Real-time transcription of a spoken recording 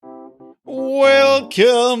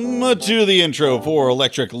Welcome to the intro for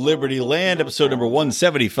Electric Liberty Land, episode number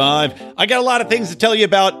 175. I got a lot of things to tell you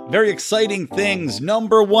about, very exciting things.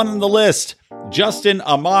 Number one on the list, Justin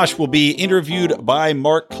Amash will be interviewed by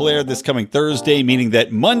Mark Claire this coming Thursday, meaning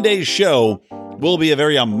that Monday's show will be a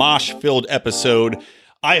very Amash-filled episode.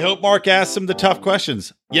 I hope Mark asks him the tough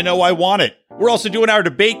questions. You know, I want it. We're also doing our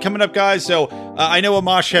debate coming up, guys. So I know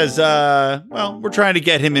Amash has, we're trying to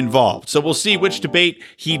get him involved. So we'll see which debate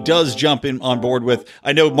he does jump in on board with.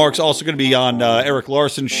 I know Mark's also going to be on Eric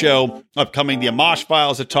Larson's show, upcoming the Amash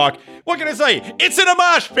Files to talk. What can I say? It's an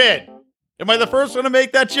Amash pit. Am I the first one to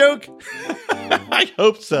make that joke? I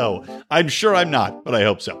hope so. I'm sure I'm not, but I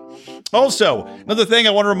hope so. Also, another thing I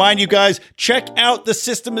want to remind you guys, check out the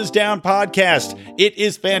System is Down podcast. It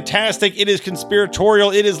is fantastic. It is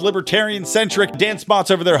conspiratorial. It is libertarian-centric. Dan Spots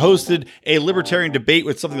over there hosted a libertarian debate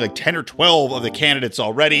with something like 10 or 12 of the candidates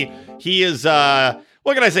already. He is,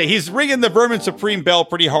 what can I say? He's ringing the Vermin Supreme bell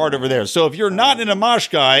pretty hard over there. So if you're not an Amash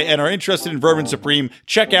guy and are interested in Vermin Supreme,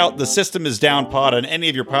 check out the System is Down pod on any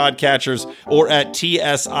of your podcatchers or at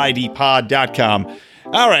tsidpod.com.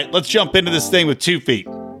 All right, let's jump into this thing with 2 feet.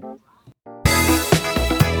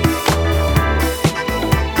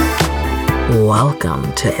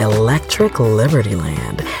 Welcome to Electric Liberty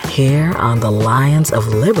Land, here on the Lions of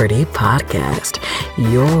Liberty podcast,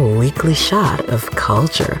 your weekly shot of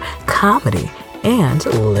culture, comedy, and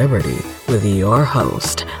liberty with your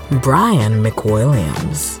host, Brian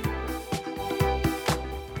McWilliams.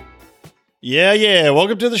 Yeah.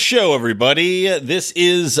 Welcome to the show, everybody. This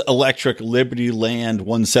is Electric Liberty Land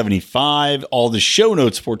 175. All the show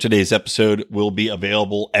notes for today's episode will be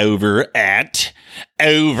available over at I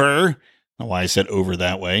don't know why I said over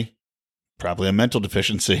that way. Probably a mental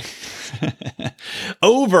deficiency.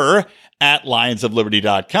 Over at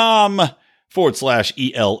lionsofliberty.com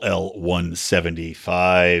 /ELL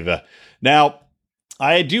 175. Now,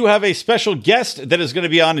 I do have a special guest that is going to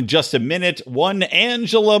be on in just a minute. One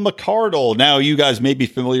Angela McCardle. Now, you guys may be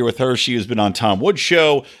familiar with her. She has been on Tom Wood's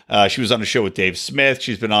show. She was on a show with Dave Smith.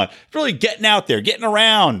 She's been on really getting out there, getting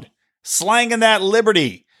around, slanging that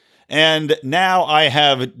liberty. And now I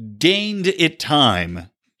have deigned it time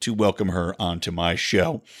to welcome her onto my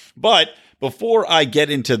show. But before I get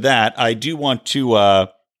into that, I do want to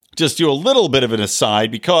just do a little bit of an aside,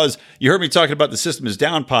 because you heard me talking about the System is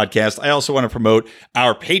Down podcast. I also want to promote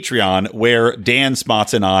our Patreon, where Dan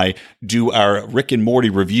Spots and I do our Rick and Morty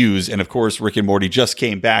reviews. And of course, Rick and Morty just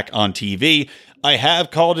came back on TV. I have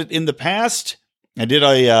called it in the past. I did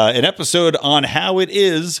an episode on how it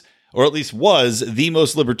is, or at least was, the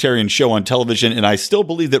most libertarian show on television. And I still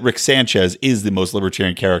believe that Rick Sanchez is the most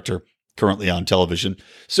libertarian character currently on television.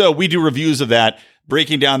 So we do reviews of that,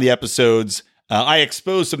 breaking down the episodes. I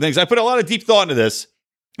expose some things. I put a lot of deep thought into this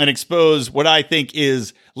and expose what I think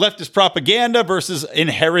is leftist propaganda versus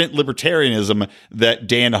inherent libertarianism that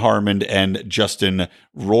Dan Harmon and Justin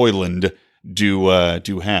Roiland do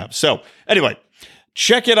have. So anyway,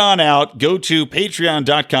 check it on out. Go to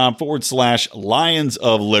patreon.com /Lions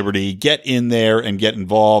of Liberty. Get in there and get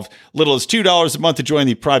involved. Little as $2 a month to join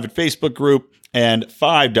the private Facebook group, and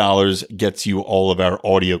 $5 gets you all of our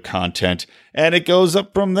audio content. And it goes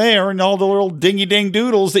up from there, and all the little dingy-ding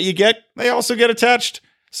doodles that you get, they also get attached.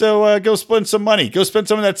 So go spend some money. Go spend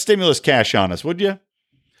some of that stimulus cash on us, would you?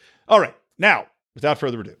 All right. Now, without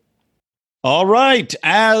further ado. All right.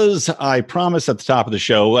 As I promised at the top of the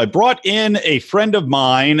show, I brought in a friend of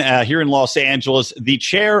mine here in Los Angeles, the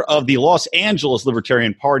chair of the Los Angeles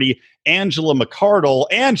Libertarian Party, Angela McCardle.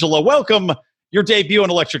 Angela, welcome. Your debut on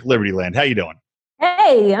Electric Liberty Land. How you doing?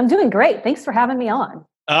 Hey, I'm doing great. Thanks for having me on.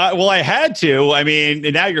 Well, I had to. I mean,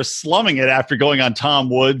 now you're slumming it after going on Tom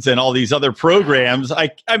Woods and all these other programs. I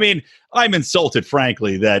mean, I'm insulted,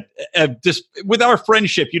 frankly, that just with our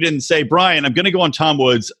friendship, you didn't say, Brian, I'm going to go on Tom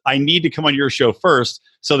Woods. I need to come on your show first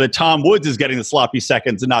so that Tom Woods is getting the sloppy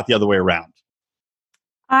seconds and not the other way around.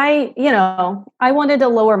 I wanted to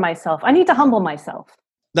lower myself. I need to humble myself.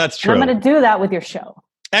 That's true. And I'm going to do that with your show.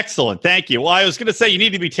 Excellent. Thank you. Well, I was going to say you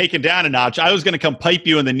need to be taken down a notch. I was going to come pipe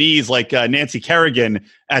you in the knees like Nancy Kerrigan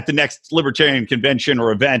at the next Libertarian convention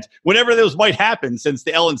or event, whenever those might happen, since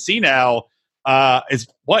the LNC now is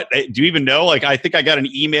what? Do you even know? Like, I think I got an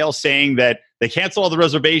email saying that they canceled all the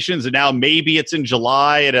reservations and now maybe it's in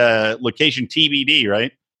July at a location TBD,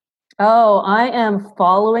 right? Oh, I am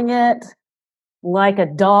following it like a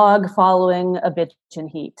dog following a bitch in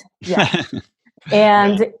heat. Yeah.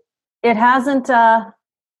 And it hasn't...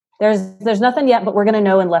 There's nothing yet, but we're going to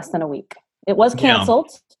know in less than a week. It was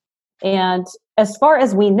canceled. Yeah. And as far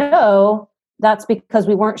as we know, that's because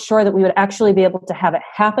we weren't sure that we would actually be able to have it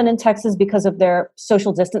happen in Texas because of their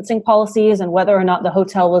social distancing policies and whether or not the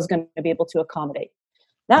hotel was going to be able to accommodate.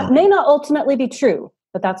 That may not ultimately be true,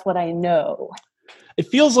 but that's what I know. It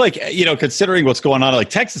feels like, considering what's going on, like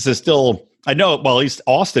Texas is still, I know, well, at least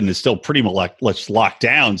Austin is still pretty much locked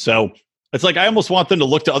down. So it's like, I almost want them to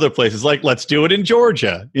look to other places, like, let's do it in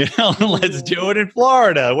Georgia, let's do it in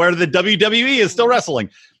Florida, where the WWE is still wrestling.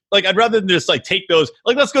 Like, I'd rather than just like take those,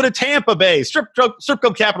 like, let's go to Tampa Bay, strip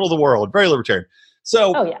club capital of the world, very libertarian.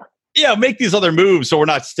 So, make these other moves so we're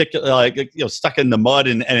not stuck in the mud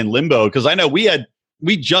and in limbo. Because I know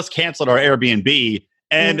we just canceled our Airbnb.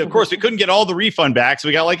 And of course, we couldn't get all the refund back, so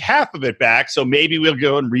we got like half of it back. So maybe we'll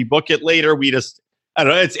go and rebook it later. I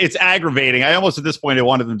don't know. It's aggravating. I almost at this point I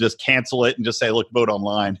wanted them to just cancel it and just say, "Look, vote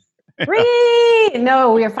online."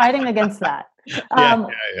 No, we are fighting against that.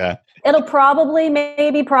 Yeah. It'll probably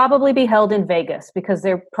be held in Vegas because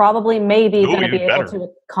they're probably going to be able to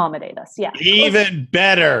accommodate us. Yeah, even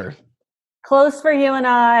better. Close for you and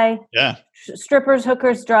I. Yeah. Strippers,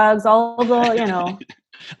 hookers, drugs, all the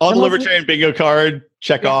all the libertarian bingo card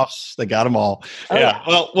checkoffs, they got them all.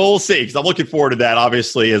 Well, we'll see, because I'm looking forward to that,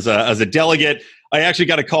 obviously, as a delegate. I actually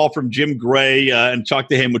got a call from Jim Gray and talked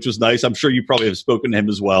to him, which was nice. I'm sure you probably have spoken to him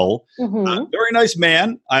as well. Very nice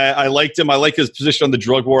man. I liked him. I like his position on the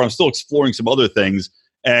drug war. I'm still exploring some other things.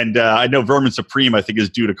 And I know Vermin Supreme, I think, is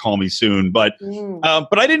due to call me soon. But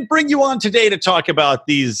I didn't bring you on today to talk about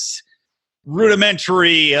these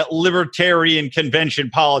rudimentary libertarian convention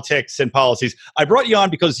politics and policies. I brought you on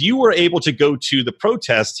because you were able to go to the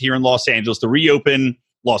protest here in Los Angeles, the Reopen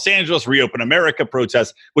Los Angeles, Reopen America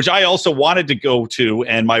protest, which I also wanted to go to.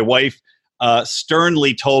 And my wife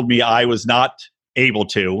sternly told me I was not able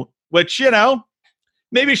to, which,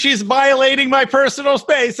 maybe she's violating my personal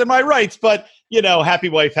space and my rights, but, happy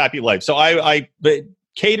wife, happy life. So I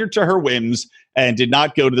catered to her whims and did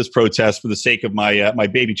not go to this protest for the sake of my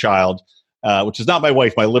baby child. Which is not my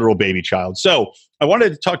wife, my literal baby child. So I wanted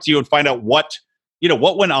to talk to you and find out what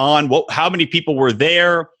went on, how many people were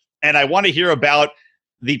there. And I want to hear about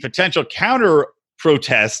the potential counter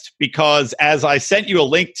protest, because as I sent you a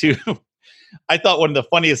link to, I thought one of the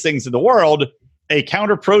funniest things in the world, a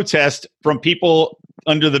counter protest from people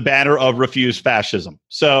under the banner of Refuse Fascism.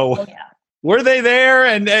 So were they there?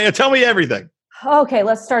 And tell me everything. Okay,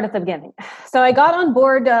 let's start at the beginning. So I got on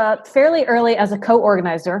board fairly early as a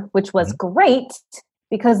co-organizer, which was great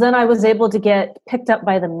because then I was able to get picked up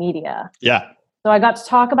by the media. Yeah. So I got to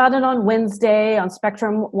talk about it on Wednesday on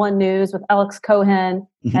Spectrum One News with Alex Cohen,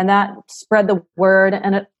 and that spread the word.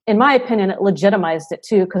 And in my opinion, it legitimized it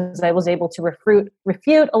too, because I was able to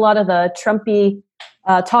refute a lot of the Trumpy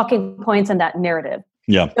talking points and that narrative.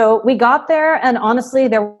 Yeah. So we got there, and honestly,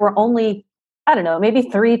 there were only, I don't know, maybe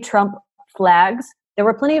 3 Trump flags. There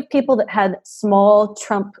were plenty of people that had small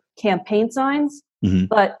Trump campaign signs,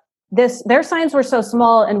 but their signs were so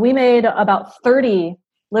small, and we made about 30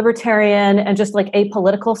 libertarian and just like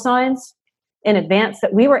apolitical signs in advance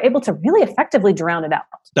that we were able to really effectively drown it out.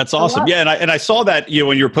 That's awesome. Yeah, and I saw that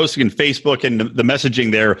when you were posting in Facebook and the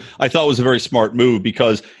messaging there, I thought it was a very smart move,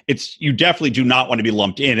 because you definitely do not want to be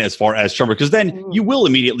lumped in as far as Trump, because then you will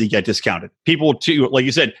immediately get discounted. People, like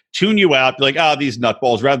you said, tune you out, be like, these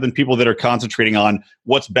nutballs, rather than people that are concentrating on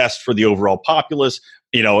what's best for the overall populace.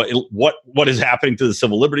 What is happening to the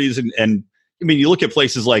civil liberties, and I mean, you look at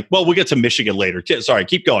places like, well, we'll get to Michigan later. Sorry,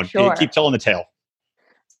 keep going. Sure. Keep telling the tale.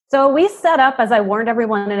 So we set up, as I warned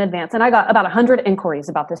everyone in advance, and I got about 100 inquiries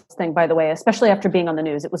about this thing, by the way, especially after being on the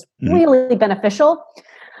news. It was really beneficial.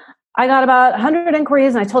 I got about 100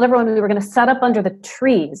 inquiries, and I told everyone we were going to set up under the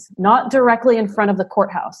trees, not directly in front of the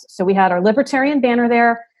courthouse. So we had our libertarian banner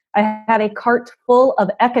there. I had a cart full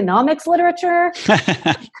of economics literature,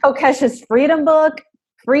 Kokesh's Freedom Book,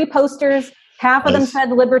 free posters. Half of them said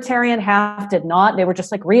libertarian, half did not. They were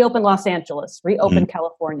just like Reopen Los Angeles, Reopen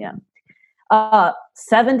California.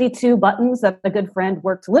 72 buttons that a good friend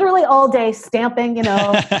worked literally all day stamping,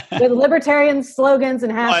 with libertarian slogans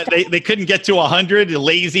and hashtags. They couldn't get to 100,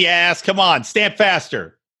 lazy ass. Come on, stamp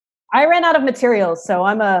faster. I ran out of materials, so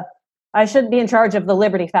I should be in charge of the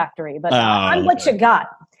Liberty Factory, but I'm what you got.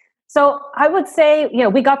 So I would say,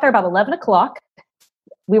 we got there about 11 o'clock.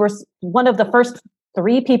 We were one of the first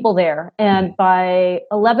 3 people there. And by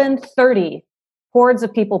 11:30, hordes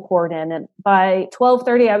of people poured in. And by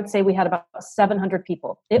 12:30, I would say we had about 700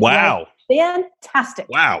 people. It was fantastic.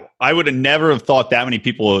 Wow. I would have never have thought that many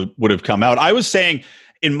people would have come out. I was saying,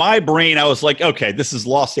 in my brain, I was like, okay, this is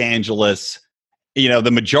Los Angeles.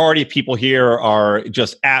 The majority of people here are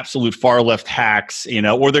just absolute far left hacks,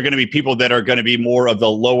 or they're going to be people that are going to be more of the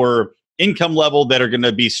lower income level that are going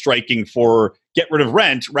to be striking for get rid of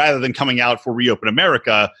rent rather than coming out for Reopen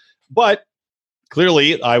America. But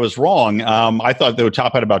clearly, I was wrong. I thought they would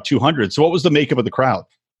top at about 200. So what was the makeup of the crowd?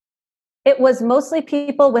 It was mostly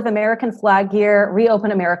people with American flag gear,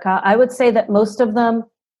 Reopen America. I would say that most of them,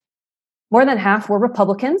 more than half, were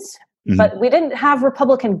Republicans. Mm-hmm. But we didn't have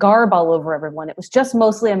Republican garb all over everyone. It was just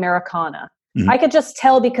mostly Americana. Mm-hmm. I could just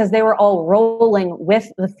tell because they were all rolling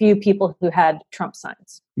with the few people who had Trump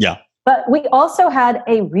signs. Yeah. But we also had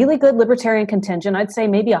a really good libertarian contingent. I'd say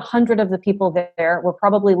maybe 100 of the people there were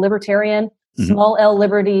probably libertarian, small L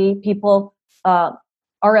liberty people,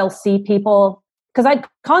 RLC people, because I'd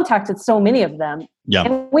contacted so many of them. Yeah.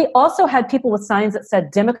 And we also had people with signs that said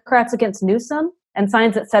Democrats against Newsom and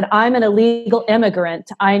signs that said, I'm an illegal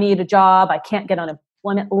immigrant. I need a job. I can't get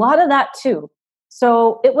unemployment. A lot of that too.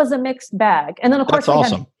 So it was a mixed bag. And then of course,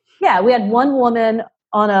 we had one woman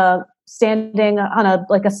standing on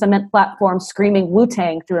a cement platform screaming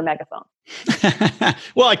Wu-Tang through a megaphone.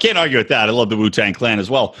 Well, I can't argue with that. I love the Wu-Tang Clan as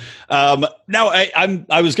well. Now,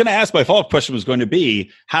 I was going to ask, my follow-up question was going to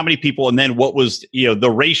be how many people, and then what was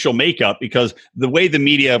the racial makeup, because the way the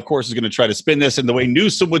media, of course, is going to try to spin this, and the way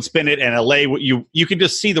Newsom would spin it, and LA, you can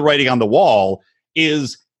just see the writing on the wall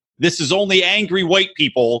is this is only angry white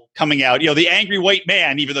people coming out. The angry white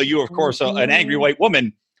man, even though you, of course, are an angry white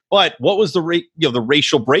woman. But what was the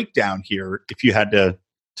racial breakdown here? If you had to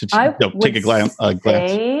take a glance.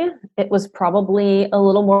 It was probably a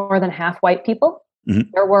little more than half white people. Mm-hmm.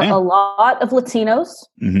 There were a lot of Latinos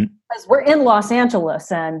because we're in Los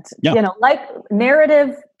Angeles, and like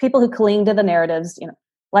narrative people who cling to the narratives.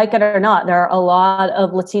 Like it or not, there are a lot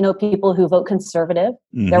of Latino people who vote conservative.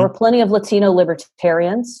 Mm-hmm. There were plenty of Latino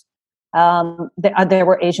libertarians. There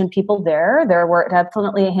were Asian people there. There were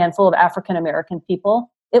definitely a handful of African American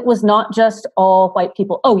people. It was not just all white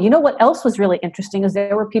people. Oh, you know what else was really interesting is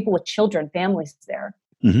there were people with children, families there.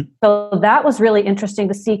 Mm-hmm. So that was really interesting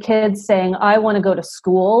to see kids saying, I want to go to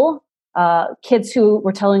school. Kids who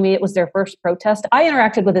were telling me it was their first protest. I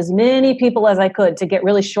interacted with as many people as I could to get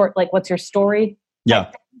really short, like, what's your story? Yeah.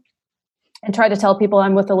 And try to tell people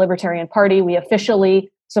I'm with the Libertarian Party. We officially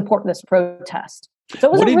support this protest. So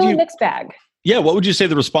it was a really mixed bag. Yeah, what would you say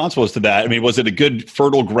the response was to that? I mean, was it a good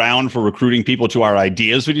fertile ground for recruiting people to our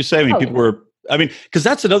ideas, would you say? Because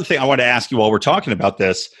that's another thing I want to ask you while we're talking about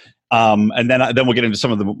this. And then we'll get into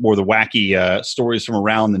some of the wacky stories from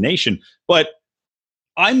around the nation. But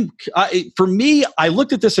for me, I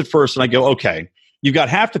looked at this at first and I go, okay, you've got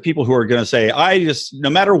half the people who are going to say,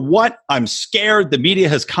 no matter what, I'm scared. The media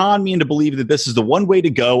has conned me into believing that this is the one way to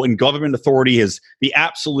go and government authority is the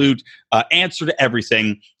absolute answer to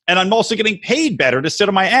everything. And I'm also getting paid better to sit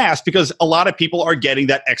on my ass because a lot of people are getting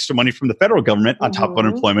that extra money from the federal government on top of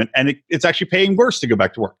unemployment. And it's actually paying worse to go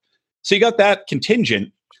back to work. So you got that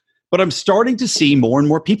contingent. But I'm starting to see more and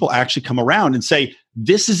more people actually come around and say,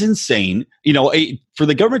 this is insane. For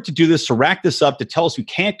the government to do this, to rack this up, to tell us we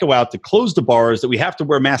can't go out, to close the bars, that we have to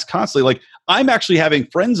wear masks constantly. Like, I'm actually having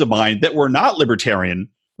friends of mine that were not libertarian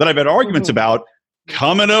that I've had arguments about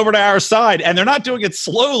coming over to our side. And they're not doing it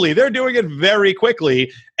slowly. They're doing it very quickly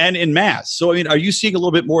and in mass. So, are you seeing a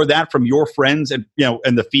little bit more of that from your friends and,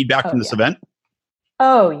 and the feedback from this event?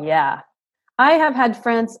 Oh, yeah. I have had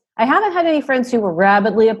friends. I haven't had any friends who were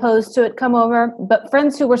rabidly opposed to it come over, but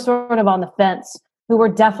friends who were sort of on the fence, who were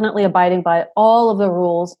definitely abiding by all of the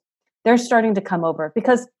rules, they're starting to come over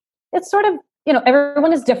because it's sort of,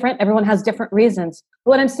 everyone is different. Everyone has different reasons.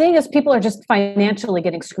 What I'm seeing is people are just financially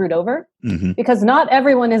getting screwed over because not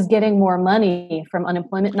everyone is getting more money from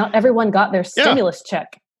unemployment. Not everyone got their stimulus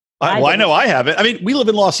check. I know I haven't. We live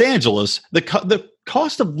in Los Angeles. The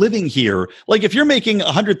cost of living here, like if you're making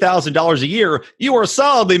 $100,000 a year, you are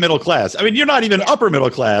solidly middle class. You're not even upper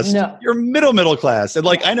middle class. No. You're middle class. And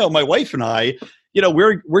I know my wife and I,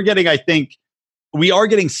 we're getting, I think we are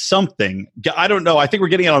getting something. I don't know. I think we're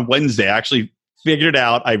getting it on Wednesday. I actually figured it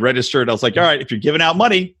out. I registered. I was like, all right, if you're giving out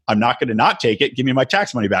money, I'm not going to not take it. Give me my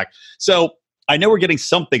tax money back. So I know we're getting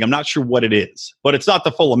something. I'm not sure what it is, but it's not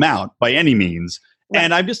the full amount by any means. Right.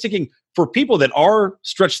 And I'm just thinking for people that are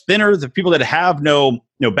stretched thinner, the people that have no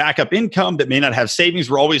backup income, that may not have savings.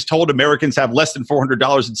 We're always told Americans have less than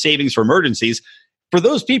 $400 in savings for emergencies. For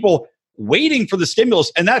those people waiting for the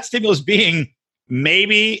stimulus, and that stimulus being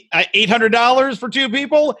maybe $800 for two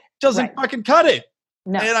people, doesn't fucking cut it.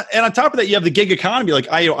 No. And on top of that, you have the gig economy. Like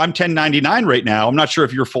I'm 1099 right now. I'm not sure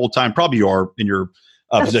if you're full-time. Probably you are in your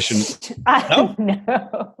position.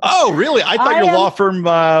 No. Oh, really? I thought your law firm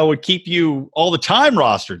would keep you all the time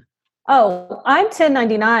rostered. Oh, I'm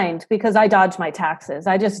 1099 because I dodge my taxes.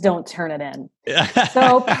 I just don't turn it in.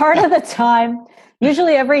 So part of the time,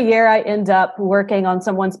 Usually every year I end up working on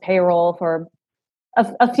someone's payroll for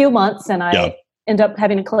a few months, and I end up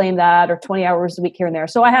having to claim that, or 20 hours a week here and there.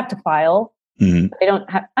 So I have to file. Mm-hmm. I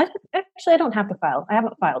don't have to file. I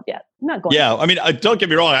haven't filed yet. I'm not going. Yeah, I mean, don't get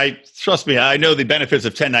me wrong. Trust me, I know the benefits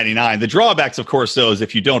of 1099. The drawbacks, of course, though, is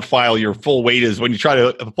if you don't file your full wages when you try to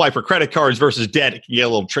apply for credit cards versus debt, it can get a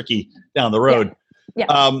little tricky down the road. Yeah,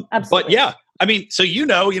 absolutely. But yeah, I mean, so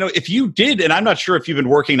if you did, and I'm not sure if you've been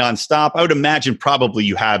working nonstop. I would imagine probably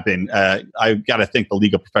you have been. I've got to think the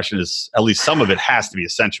legal profession is, at least some of it has to be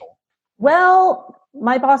essential. Well,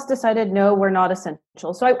 my boss decided, no, we're not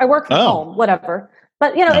essential. So I work from home, whatever.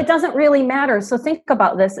 But, it doesn't really matter. So think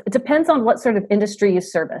about this. It depends on what sort of industry you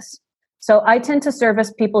service. So I tend to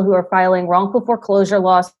service people who are filing wrongful foreclosure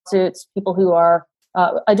lawsuits, people who are,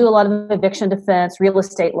 I do a lot of eviction defense, real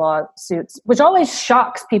estate lawsuits, which always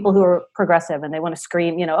shocks people who are progressive and they want to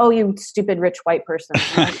scream, oh, you stupid rich white person.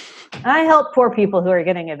 I help poor people who are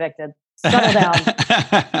getting evicted. Settle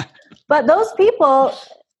down. But those people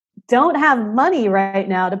don't have money right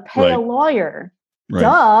now to pay a lawyer. Right.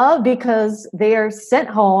 Duh, because they are sent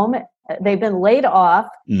home. They've been laid off,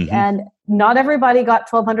 and not everybody got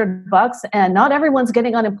 $1,200, and not everyone's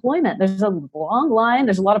getting unemployment. There's a long line.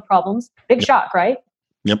 There's a lot of problems. Big shock, right?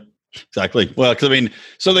 Yep, exactly. Well, because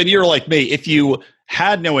so then you're like me. If you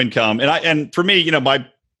had no income, and for me, my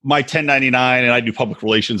 1099, and I do public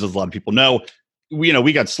relations, as a lot of people know.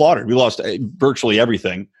 We got slaughtered. We lost virtually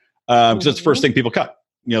everything because it's the first thing people cut.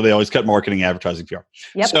 They always cut marketing, advertising, PR.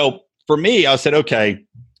 Yep. So for me, I said, okay,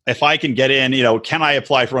 if I can get in, can I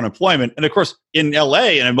apply for unemployment? And of course, in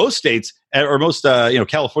LA and in most states, or most,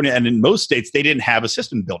 California, and in most states, they didn't have a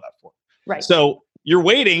system built out for it. Right. So you're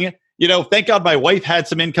waiting. Thank God my wife had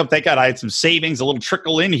some income. Thank God I had some savings, a little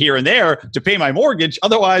trickle in here and there to pay my mortgage.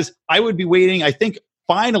 Otherwise, I would be waiting. I think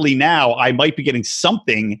finally now I might be getting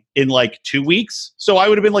something in like 2 weeks. So I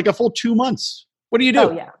would have been like a full 2 months. What do you do?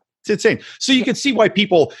 Oh, yeah. It's insane. So you can see why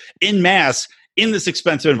people in mass in this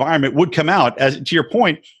expensive environment would come out. As to your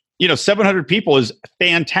point, 700 people is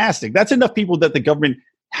fantastic. That's enough people that the government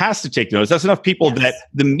has to take notice. That's enough people that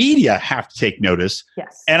the media have to take notice.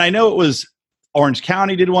 Yes. And I know it was Orange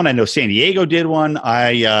County did one. I know San Diego did one.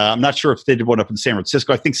 I'm not sure if they did one up in San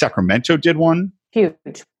Francisco. I think Sacramento did one.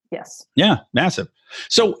 Huge. Yes. Yeah, massive.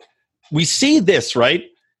 So we see this, right?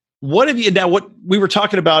 What we were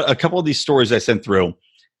talking about, a couple of these stories I sent through.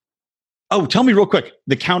 Oh, tell me real quick,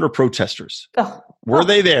 the counter protesters. Were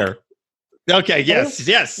they there? Okay, yes.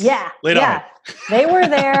 Yeah. They were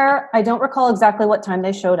there. I don't recall exactly what time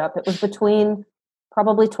they showed up. It was between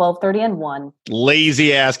probably 12:30 and 1.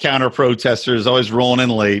 Lazy ass counter protesters, always rolling in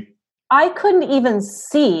late. I couldn't even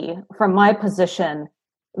see from my position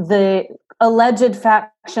the alleged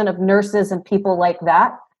faction of nurses and people like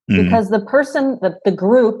that, because the person, the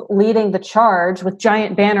group leading the charge with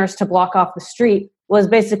giant banners to block off the street was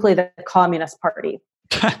basically the Communist Party.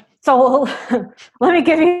 So let me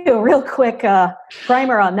give you a real quick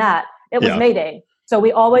primer on that. It was May Day. So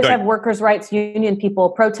we always have workers' rights union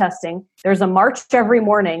people protesting. There's a march every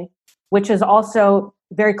morning, which is also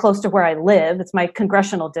very close to where I live. It's my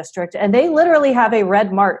congressional district. And they literally have a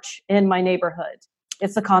red march in my neighborhood.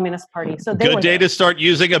 It's the Communist Party. So good day to start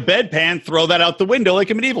using a bedpan. Throw that out the window like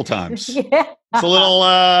in medieval times. Yeah. It's a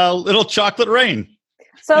little chocolate rain.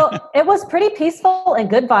 So it was pretty peaceful and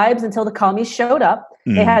good vibes until the commies showed up.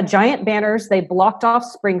 They had giant banners. They blocked off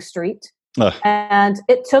Spring Street. And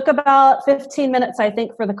it took about 15 minutes, I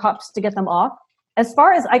think, for the cops to get them off. As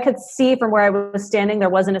far as I could see from where I was standing, there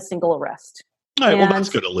wasn't a single arrest. All right, well, that's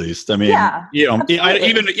good at least. I mean, even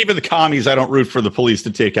the commies, I don't root for the police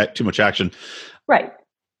to take too much action. Right.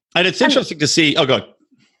 And it's interesting to see. Oh, go ahead.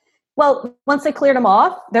 Well, once they cleared them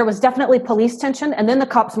off, there was definitely police tension. And then the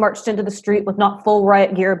cops marched into the street with not full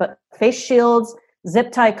riot gear, but face shields,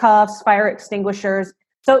 zip tie cuffs, fire extinguishers.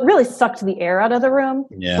 So it really sucked the air out of the room.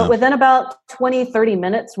 Yeah. But within about 20, 30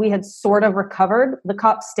 minutes, we had sort of recovered. The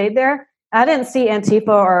cops stayed there. I didn't see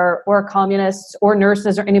Antifa or communists or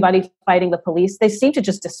nurses or anybody fighting the police. They seemed to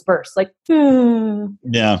just disperse.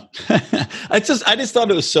 Yeah. I just thought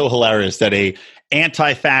it was so hilarious that a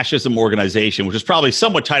anti-fascism organization, which is probably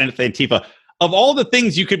somewhat tied into Antifa, of all the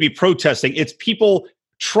things you could be protesting, it's people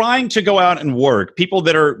trying to go out and work, people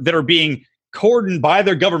that are being cordoned by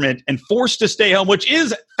their government and forced to stay home, which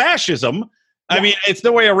is fascism. I mean, it's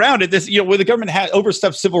no way around it. This, where the government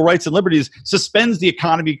oversteps civil rights and liberties, suspends the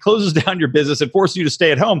economy, closes down your business, and forces you to stay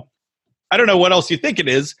at home. I don't know what else you think it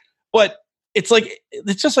is, but it's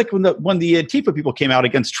just like when the Antifa people came out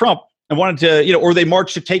against Trump and wanted to, or they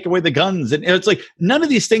marched to take away the guns, and it's like none of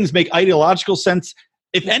these things make ideological sense.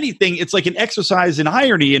 If anything, it's like an exercise in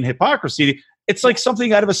irony and hypocrisy. It's like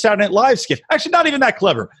something out of a Saturday Night Live sketch. Actually, not even that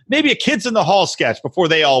clever. Maybe a Kids in the Hall sketch before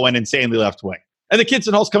they all went insanely left wing. And the Kids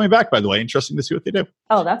in the Hall's coming back, by the way. Interesting to see what they do.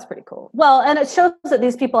 Oh, that's pretty cool. Well, and it shows that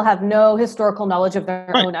these people have no historical knowledge of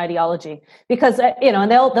their own ideology, because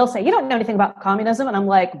and they'll say, you don't know anything about communism, and I'm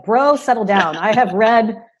like, bro, settle down. I have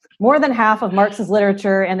read more than half of Marx's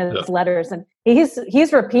literature and his letters, and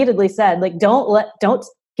he's repeatedly said, like, don't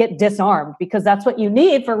get disarmed, because that's what you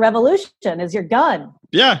need for revolution is your gun.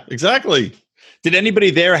 Yeah, exactly. Did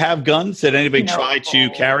anybody there have guns? Did anybody try to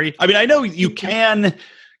carry? I mean, I know you can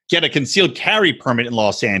get a concealed carry permit in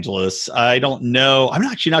Los Angeles. I don't know. I'm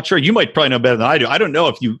actually not sure. You might probably know better than I do. I don't know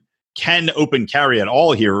if you can open carry at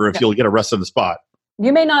all here, or if you'll get arrested on the spot.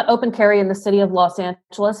 You may not open carry in the city of Los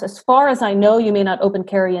Angeles. As far as I know, you may not open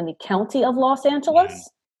carry in the county of Los Angeles,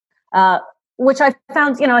 which I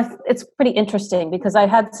found, it's pretty interesting, because I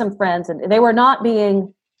had some friends and they were not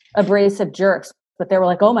being abrasive jerks, but they were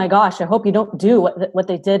like, oh my gosh, I hope you don't do what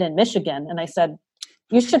they did in Michigan. And I said,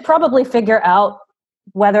 you should probably figure out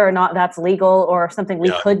whether or not that's legal or something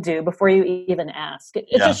we could do before you even ask.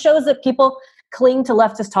 It just shows that people cling to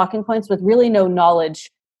leftist talking points with really no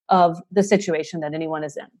knowledge of the situation that anyone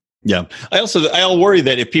is in. Yeah. I'll worry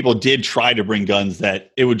that if people did try to bring guns,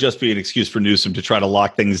 that it would just be an excuse for Newsom to try to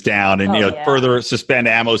lock things down and further suspend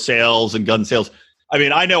ammo sales and gun sales. I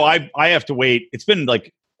mean, I know I have to wait. It's been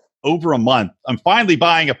like over a month. I'm finally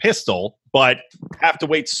buying a pistol, but have to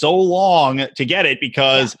wait so long to get it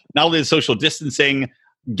because not only the social distancing,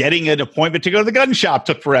 getting an appointment to go to the gun shop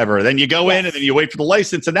took forever. Then you go in and then you wait for the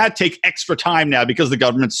license, and that takes extra time now because the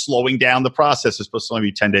government's slowing down the process. It's supposed to only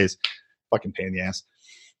be 10 days. Fucking pain in the ass.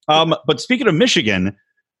 But speaking of Michigan,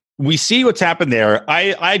 we see what's happened there.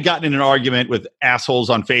 I had gotten in an argument with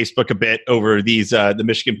assholes on Facebook a bit over these the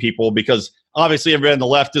Michigan people, because obviously everybody on the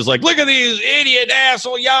left is like, look at these idiot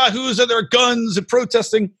asshole yahoos and their guns and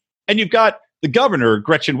protesting. And you've got the governor,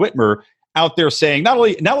 Gretchen Whitmer, out there saying not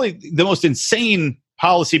only the most insane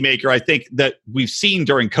policymaker I think that we've seen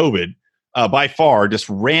during COVID by far, just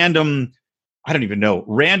random, I don't even know,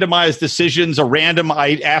 randomized decisions, a random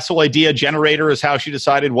asshole idea generator is how she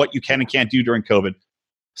decided what you can and can't do during COVID.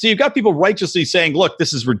 So you've got people righteously saying, look,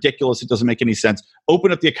 this is ridiculous. It doesn't make any sense.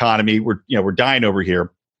 Open up the economy. We're dying over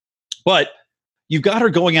here. But you've got her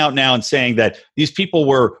going out now and saying that these people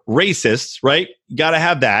were racists, right? You got to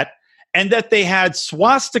have that. And that they had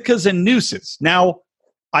swastikas and nooses. Now,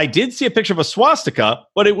 I did see a picture of a swastika,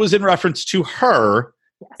 but it was in reference to her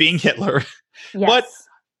being Hitler. But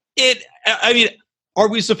are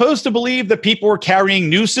we supposed to believe that people were carrying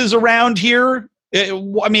nooses around here?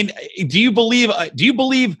 I mean, do you believe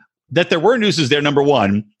that there were nooses there, number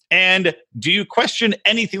one? And do you question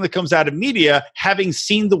anything that comes out of media, having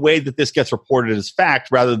seen the way that this gets reported as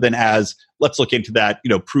fact rather than as, let's look into that,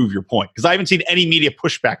 prove your point? Because I haven't seen any media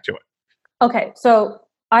pushback to it. Okay, so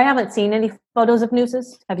I haven't seen any photos of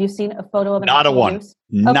nooses. Have you seen a photo of an Not a one. Noose?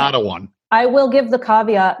 Not a one. I will give the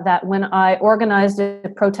caveat that when I organized a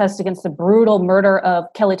protest against the brutal murder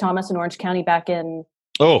of Kelly Thomas in Orange County back in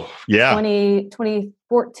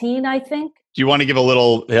 2014, I think. Do you want to give a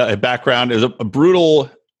little background? It was a brutal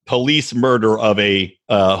police murder of a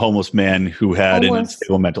homeless man who had an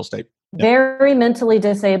unstable mental state. Very mentally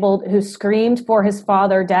disabled, who screamed for his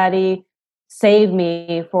father, Daddy, save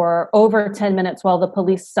me, for over 10 minutes while the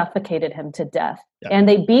police suffocated him to death. And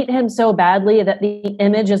they beat him so badly that the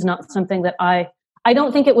image is not something that I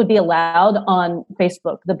don't think it would be allowed on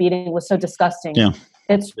Facebook. The beating was so disgusting.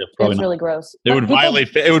 It's really gross. It would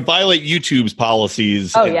violate YouTube's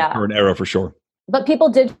policies in the current era for sure. But people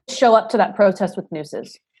did show up to that protest with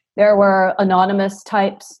nooses. There were anonymous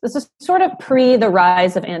types. This is sort of pre the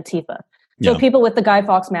rise of Antifa. So people with the Guy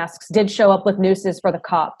Fawkes masks did show up with nooses for the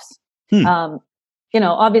cops.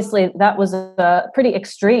 Obviously that was pretty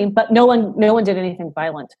extreme, but no one did anything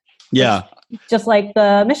violent. Yeah. Just like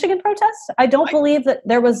the Michigan protests. I don't believe that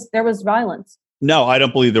there was violence. No, I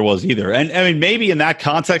don't believe there was either. And I mean, maybe in that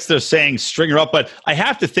context, they're saying string her up, but I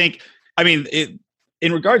have to think, in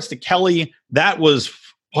regards to Kelly, that was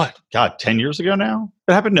 10 years ago now?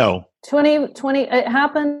 It happened? No. 2020, it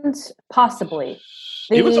happened possibly.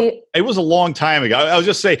 It was a long time ago. I was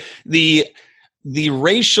just saying the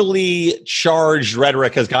racially charged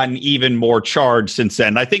rhetoric has gotten even more charged since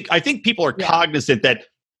then. I think people are cognizant that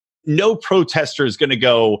no protester is going to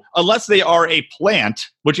go unless they are a plant,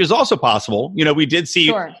 which is also possible. We did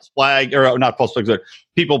see flag or not false flags, but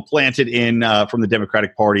people planted in from the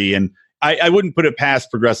Democratic Party, and I wouldn't put it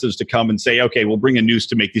past progressives to come and say, okay, we'll bring a noose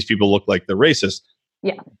to make these people look like they're racist.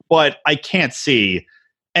 Yeah, but I can't see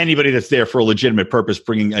anybody that's there for a legitimate purpose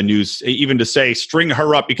bringing a news, even to say string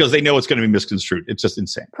her up because they know it's going to be misconstrued. It's just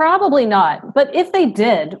insane. Probably not. But if they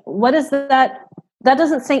did, what is that? That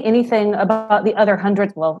doesn't say anything about the other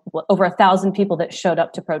hundreds, well, over 1,000 people that showed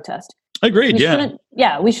up to protest. Agreed,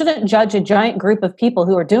 We shouldn't judge a giant group of people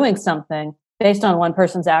who are doing something based on one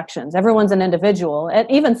person's actions. Everyone's an individual. And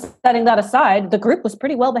even setting that aside, the group was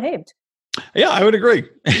pretty well behaved. Yeah, I would agree.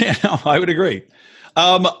 I would agree.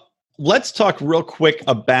 Let's talk real quick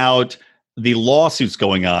about the lawsuits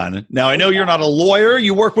going on. Now, I know you're not a lawyer.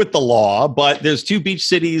 You work with the law, but there's 2 beach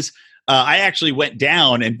cities. I actually went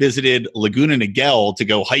down and visited Laguna Niguel to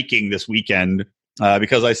go hiking this weekend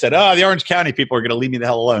because I said, the Orange County people are going to leave me the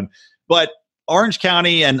hell alone. But Orange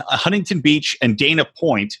County and Huntington Beach and Dana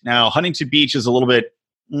Point. Now, Huntington Beach is a little bit,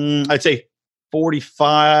 I'd say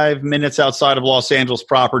 45 minutes outside of Los Angeles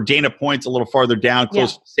proper. Dana Point's a little farther down,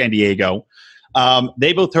 close to San Diego.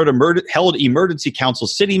 They both held emergency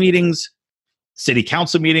city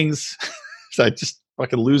council meetings. So I just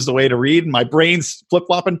fucking lose the way to read. My brain's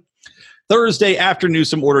flip-flopping. Thursday after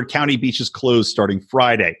Newsom ordered county beaches closed starting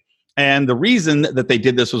Friday. And the reason that they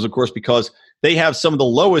did this was, of course, because they have some of the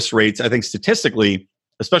lowest rates, I think statistically,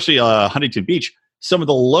 especially Huntington Beach, some of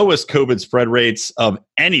the lowest COVID spread rates of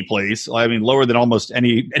any place. I mean, lower than almost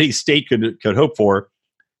any state could hope for.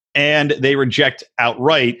 And they reject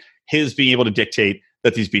outright his being able to dictate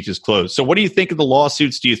that these beaches close. So what do you think of the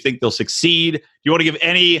lawsuits? Do you think they'll succeed? Do you want to give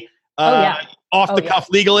any off-the-cuff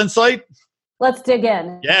legal insight? Let's dig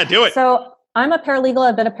in. Yeah, do it. So I'm a paralegal.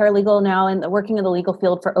 I've been a paralegal now and working in the legal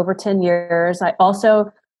field for over 10 years. I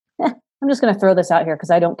also, I'm just going to throw this out here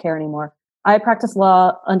because I don't care anymore. I practice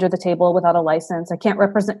law under the table without a license. I can't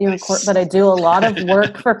represent you in court, but I do a lot of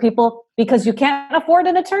work for people because you can't afford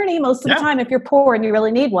an attorney most of the time if you're poor and you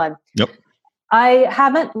really need one. Yep. I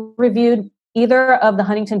haven't reviewed either of the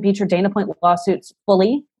Huntington Beach or Dana Point lawsuits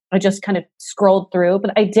fully. I just kind of scrolled through,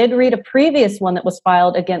 but I did read a previous one that was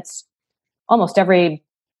filed against almost every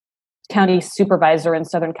county supervisor in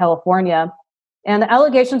Southern California. And the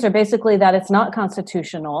allegations are basically that it's not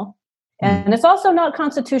constitutional. And it's also not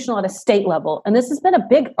constitutional at a state level. And this has been a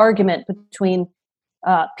big argument between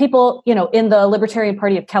people, in the Libertarian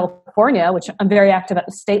Party of California, which I'm very active at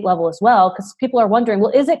the state level as well, because people are wondering,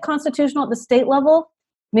 well, is it constitutional at the state level?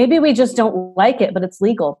 Maybe we just don't like it, but it's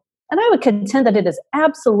legal. And I would contend that it is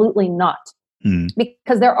absolutely not.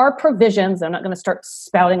 Because there are provisions. I'm not going to start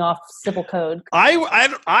spouting off civil code.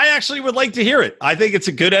 I actually would like to hear it. I think it's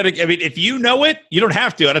a good etiquette. I mean, if you know it, you don't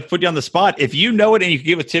have to. I'd have to put you on the spot. If you know it and you can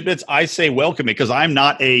give it tidbits, I say welcome it because I'm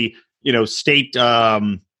not a state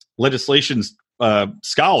legislation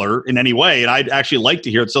scholar in any way, and I'd actually like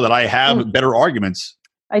to hear it so that I have better arguments.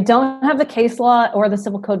 I don't have the case law or the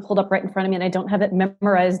civil code pulled up right in front of me, and I don't have it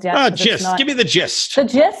memorized yet. Gist. Give me the gist. The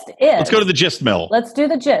gist is... Let's go to the gist mill. Let's do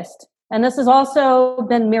the gist. And this has also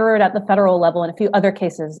been mirrored at the federal level in a few other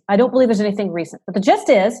cases. I don't believe there's anything recent. But the gist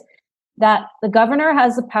is that the governor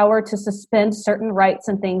has the power to suspend certain rights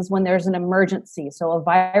and things when there's an emergency, so a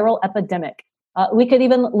viral epidemic. We could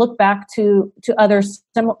even look back to other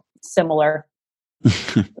similar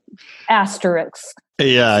asterisks.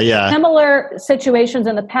 Similar situations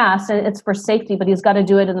in the past, and it's for safety, but he's got to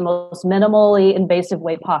do it in the most minimally invasive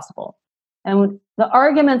way possible. And the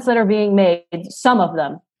arguments that are being made, some of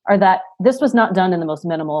them, are that this was not done in the most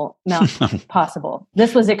minimal amount possible.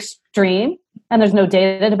 This was extreme, and there's no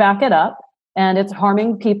data to back it up, and it's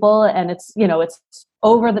harming people, and it's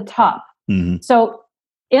over the top. So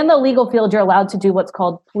in the legal field, you're allowed to do what's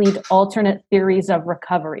called plead alternate theories of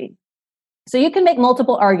recovery. So you can make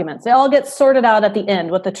multiple arguments. They all get sorted out at the end,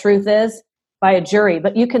 what the truth is, by a jury.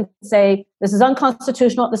 But you can say, this is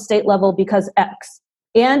unconstitutional at the state level because X.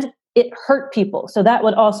 And it hurt people. So that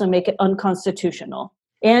would also make it unconstitutional.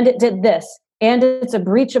 And it did this. And it's a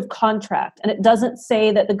breach of contract. And it doesn't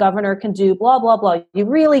say that the governor can do blah, blah, blah. You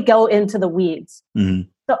really go into the weeds.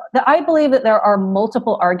 So I believe that there are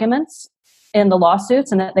multiple arguments in the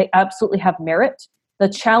lawsuits and that they absolutely have merit. The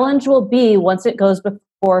challenge will be once it goes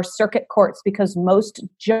before circuit courts, because most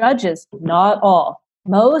judges, not all,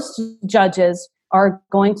 most judges are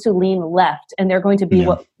going to lean left, and they're going to be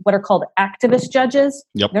what are called activist judges.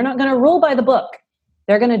 They're not going to rule by the book.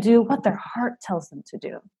 They're going to do what their heart tells them to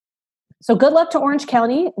do. So good luck to Orange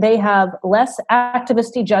County. They have less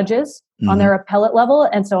activisty judges on their appellate level.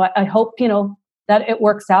 And so I hope, that it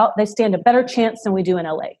works out. They stand a better chance than we do in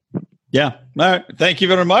LA. Yeah. All right. Thank you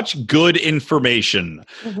very much. Good information.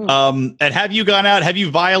 And have you gone out? Have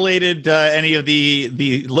you violated any of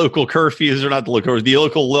the local curfews, or not the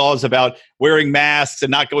local laws about wearing masks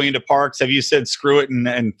and not going into parks? Have you said screw it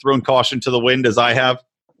and thrown caution to the wind as I have?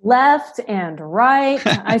 left and right.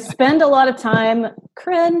 I spend a lot of time,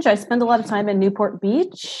 I spend a lot of time in Newport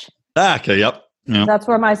Beach. Okay, yep. That's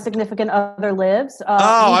where my significant other lives.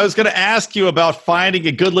 I was going to ask you about finding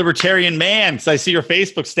a good libertarian man because I see your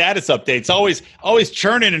Facebook status updates. Always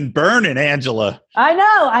churning and burning, Angela. I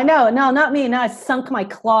know. No, not me. No, I sunk my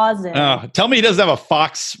claws in. Tell me he doesn't have a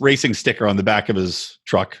Fox racing sticker on the back of his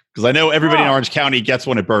truck because I know everybody in Orange County gets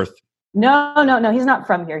one at birth. No. He's not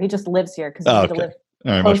from here. He just lives here because he has to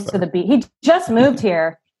live close to the beach. He just moved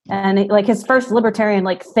here, and his first libertarian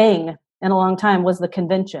thing in a long time was the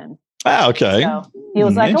convention. Oh, okay. So he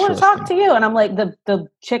was like, I want to talk to you. And I'm like, the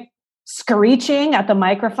chick screeching at the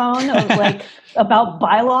microphone about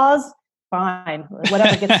bylaws. Fine.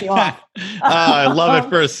 Whatever gets you off. I love it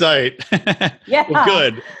for a sight. Yeah.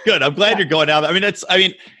 Well, good. I'm glad you're going out.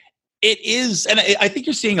 It is. And I think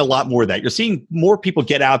you're seeing a lot more of that. You're seeing more people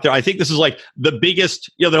get out there. I think this is the biggest,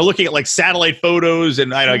 they're looking at satellite photos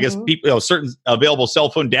and I guess people, certain available cell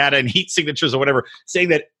phone data and heat signatures or whatever, saying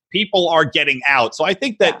that people are getting out. So I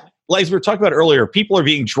think that, as we were talking about earlier, people are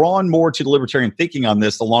being drawn more to the libertarian thinking on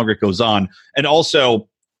this the longer it goes on. And also,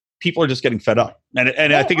 people are just getting fed up.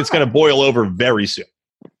 And I think it's going to boil over very soon.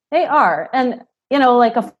 They are. And,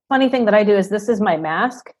 a funny thing that I do is this is my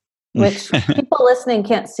mask, which people listening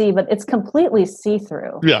can't see, but it's completely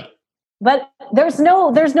see-through. Yeah. But there's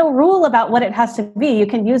no rule about what it has to be. You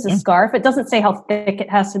can use a scarf. It doesn't say how thick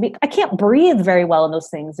it has to be. I can't breathe very well in those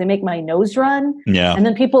things. They make my nose run. Yeah. And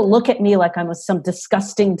then people look at me like I'm with some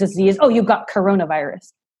disgusting disease. Oh, you've got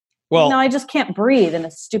coronavirus. Well, no, I just can't breathe in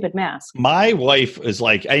a stupid mask. My wife is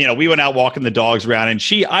we went out walking the dogs around and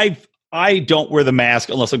I don't wear the mask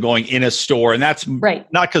unless I'm going in a store. And that's not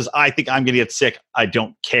because I think I'm going to get sick. I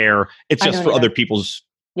don't care. It's just for other people's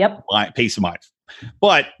peace of mind.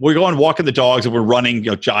 But we're going walking the dogs and we're running,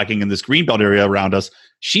 jogging in this greenbelt area around us.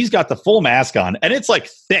 She's got the full mask on and it's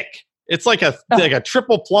thick. It's like a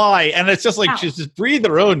triple ply. And it's just she's just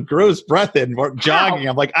breathing her own gross breath in jogging.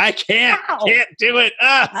 I'm like, I can't do it.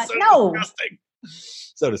 Disgusting.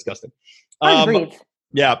 So disgusting.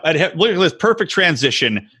 Yeah. And look at this perfect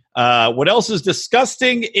transition. What else is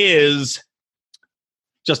disgusting is,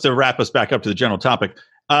 just to wrap us back up to the general topic,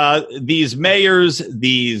 these mayors,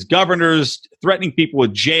 these governors threatening people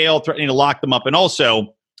with jail, threatening to lock them up. And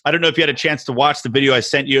also, I don't know if you had a chance to watch the video I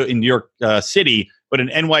sent you in New York City, but an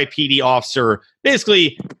NYPD officer,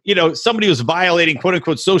 basically, somebody was violating quote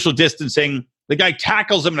unquote social distancing. The guy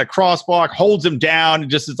tackles him in a crosswalk, holds him down,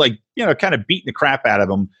 and just is kind of beating the crap out of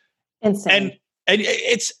him. Insane. And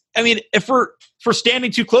it's, if we're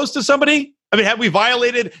standing too close to somebody, have we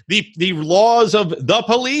violated the laws of the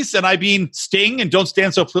police? And sting and don't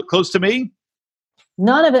stand so close to me?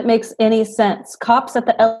 None of it makes any sense. Cops at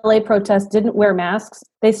the LA protest didn't wear masks.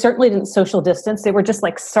 They certainly didn't social distance. They were just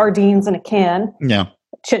like sardines in a can. Yeah.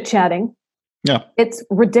 Chit-chatting. Yeah. It's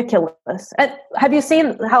ridiculous. Have you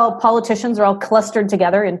seen how politicians are all clustered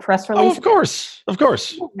together in press releases? Oh, of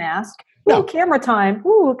course. Mask. Ooh, camera time.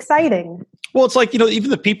 Ooh, exciting. Well, it's even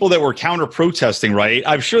the people that were counter-protesting, right?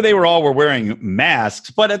 I'm sure they were wearing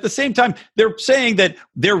masks, but at the same time, they're saying that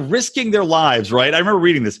they're risking their lives, right? I remember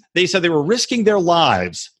reading this. They said they were risking their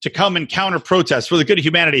lives to come and counter-protest for the good of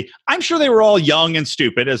humanity. I'm sure they were all young and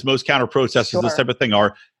stupid, as most counter-protesters, this type of thing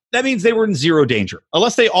are. That means they were in zero danger.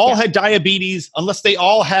 Unless they all had diabetes, unless they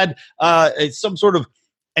all had some sort of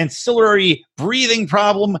ancillary breathing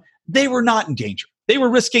problem, they were not in danger. They were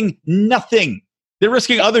risking nothing. They're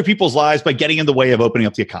risking other people's lives by getting in the way of opening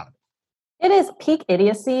up the economy. It is peak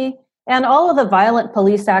idiocy. And all of the violent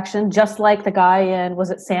police action, just like the guy in,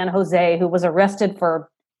 was it San Jose, who was arrested for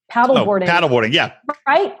paddleboarding. Paddleboarding, yeah.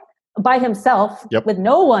 Right? By himself, with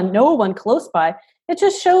no one close by. It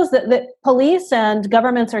just shows that police and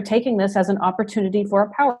governments are taking this as an opportunity for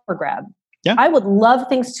a power grab. Yeah. I would love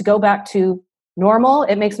things to go back to normal.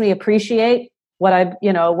 It makes me appreciate what I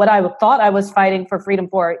thought I was fighting for freedom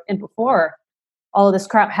for and before all of this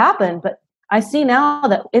crap happened. But I see now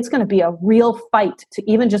that it's going to be a real fight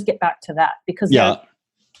to even just get back to that because the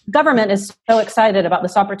government is so excited about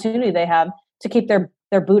this opportunity they have to keep their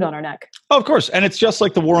boot on our neck. Oh, of course. And it's just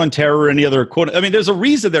like the war on terror or any other quote. There's a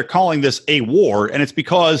reason they're calling this a war, and it's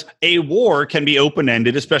because a war can be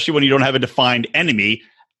open-ended, especially when you don't have a defined enemy.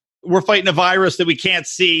 We're fighting a virus that we can't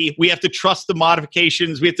see. We have to trust the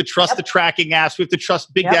modifications. We have to trust the tracking apps. We have to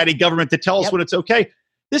trust Big Daddy government to tell us when it's okay.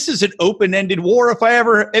 This is an open-ended war.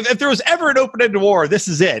 If there was ever an open-ended war, this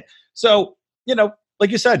is it. So,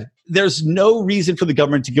 like you said, there's no reason for the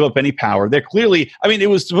government to give up any power. They're clearly, it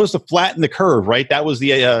was supposed to flatten the curve, right? That was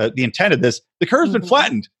the intent of this. The curve's been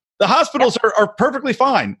flattened. The hospitals are perfectly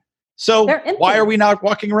fine. So why are we not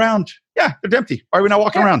walking around? Yeah, they're empty. Why are we not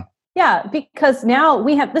walking around? Yeah, because now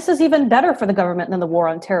this is even better for the government than the war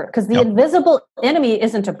on terror, because the invisible enemy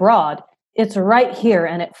isn't abroad. It's right here,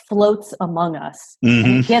 and it floats among us. Mm-hmm.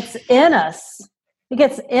 And it gets in us. It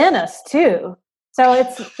gets in us, too. So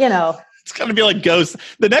it's, It's going to be like ghosts.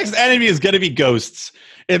 The next enemy is going to be ghosts.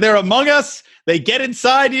 If they're among us, they get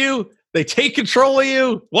inside you, they take control of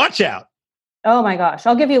you. Watch out. Oh, my gosh.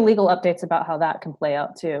 I'll give you legal updates about how that can play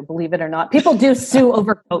out, too, believe it or not. People do sue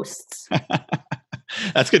over ghosts.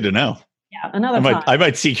 That's good to know. Yeah, another time. I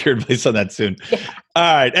might seek your advice on that soon. Yeah.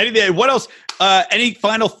 All right. Anything? What else? Any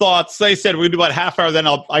final thoughts? Like I said, we're gonna do about a half hour. Then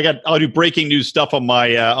I'll do breaking news stuff on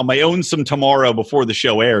my own some tomorrow before the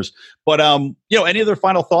show airs. But any other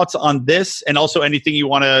final thoughts on this, and also anything you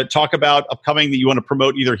want to talk about upcoming that you want to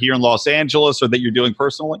promote either here in Los Angeles or that you're doing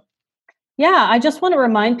personally? Yeah, I just want to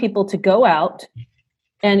remind people to go out,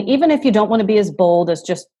 and even if you don't want to be as bold as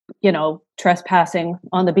just trespassing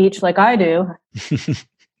on the beach like I do.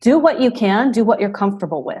 Do what you can, do what you're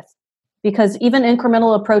comfortable with. Because even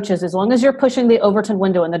incremental approaches, as long as you're pushing the Overton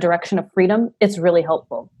window in the direction of freedom, it's really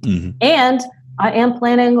helpful. Mm-hmm. And I am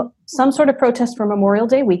planning some sort of protest for Memorial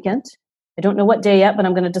Day weekend. I don't know what day yet, but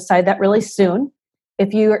I'm going to decide that really soon.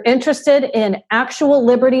 If you're interested in actual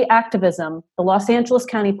liberty activism, the Los Angeles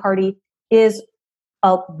County Party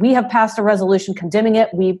we have passed a resolution condemning it.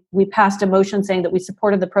 We passed a motion saying that we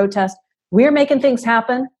supported the protest. We're making things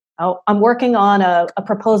happen. I'm working on a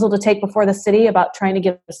proposal to take before the city about trying to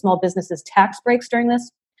give small businesses tax breaks during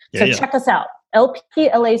this. Check us out,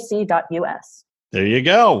 lplac.us. There you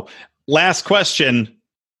go. Last question.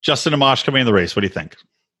 Justin Amash coming in the race. What do you think?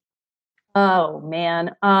 Oh,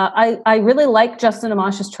 man. I really like Justin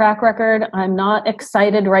Amash's track record. I'm not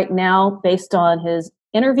excited right now based on his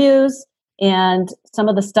interviews and some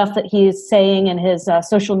of the stuff that he's saying in his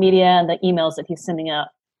social media and the emails that he's sending out.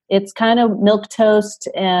 It's kind of milquetoast,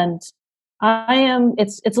 and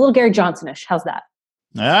it's a little Gary Johnson-ish. How's that?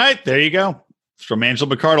 All right, there you go. It's from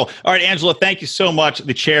Angela McCardle. All right, Angela, thank you so much.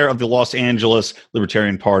 The chair of the Los Angeles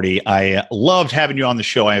Libertarian Party. I loved having you on the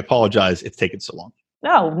show. I apologize it's taken so long.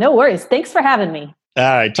 No worries. Thanks for having me. All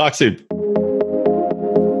right, talk soon.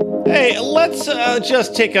 Hey, let's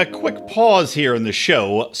just take a quick pause here in the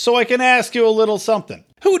show so I can ask you a little something.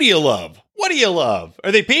 Who do you love? What do you love?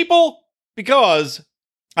 Are they people? Because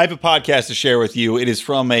I have a podcast to share with you. It is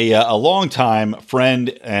from a longtime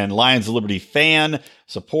friend and Lions of Liberty fan,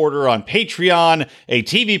 supporter on Patreon, a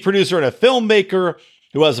TV producer and a filmmaker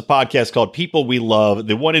who has a podcast called People We Love,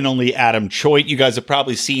 the one and only Adam Choate. You guys have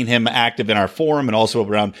probably seen him active in our forum and also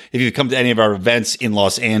around. If you come to any of our events in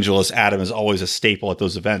Los Angeles, Adam is always a staple at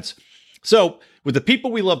those events. So with the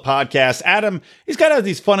People We Love podcast, Adam, he's got to have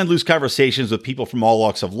these fun and loose conversations with people from all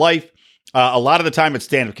walks of life. A lot of the time it's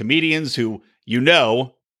stand-up comedians who,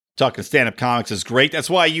 talking stand-up comics is great. That's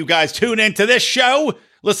why you guys tune into this show.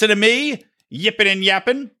 Listen to me, yipping and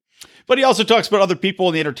yapping. But he also talks about other people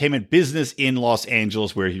in the entertainment business in Los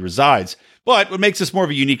Angeles where he resides. But what makes this more of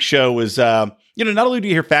a unique show is, not only do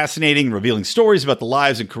you hear fascinating and revealing stories about the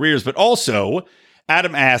lives and careers, but also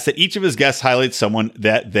Adam asks that each of his guests highlight someone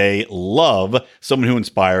that they love, someone who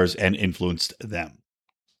inspires and influenced them.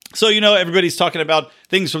 So, everybody's talking about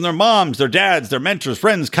things from their moms, their dads, their mentors,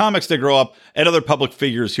 friends, comics they grow up, and other public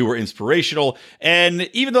figures who were inspirational. And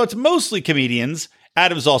even though it's mostly comedians,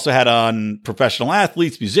 Adam's also had on professional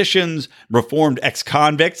athletes, musicians, reformed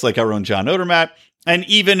ex-convicts like our own John Odermatt, and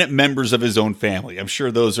even members of his own family. I'm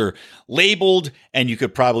sure those are labeled and you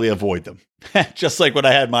could probably avoid them. Just like when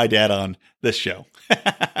I had my dad on this show.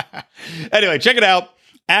 Anyway, check it out.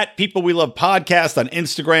 At People We Love Podcast on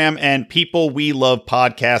Instagram and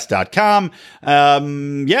peoplewelovepodcast.com.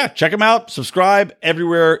 Check them out. Subscribe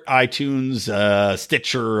everywhere, iTunes,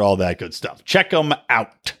 Stitcher, all that good stuff. Check them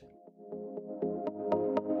out.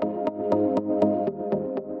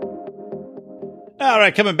 All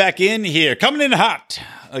right, coming back in here. Coming in hot.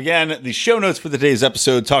 Again, the show notes for today's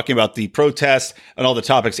episode talking about the protest and all the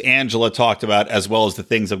topics Angela talked about, as well as the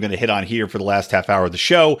things I'm going to hit on here for the last half hour of the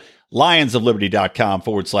show.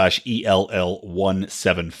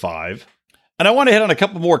 lionsofliberty.com/ELL175. And I want to hit on a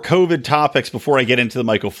couple more COVID topics before I get into the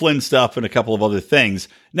Michael Flynn stuff and a couple of other things.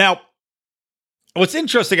 Now, what's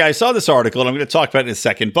interesting, I saw this article, and I'm going to talk about it in a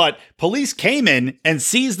second, but police came in and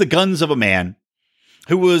seized the guns of a man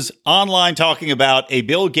who was online talking about a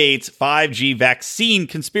Bill Gates 5G vaccine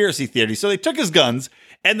conspiracy theory. So they took his guns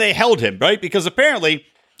and they held him, right? Because apparently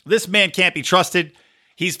this man can't be trusted.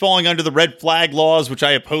 He's falling under the red flag laws, which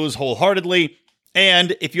I oppose wholeheartedly.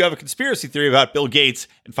 And if you have a conspiracy theory about Bill Gates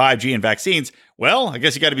and 5G and vaccines, well, I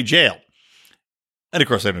guess you got to be jailed. And of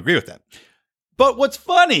course, I don't agree with that. But what's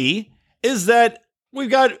funny is that we've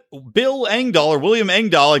got Bill Engdahl or William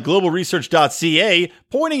Engdahl at globalresearch.ca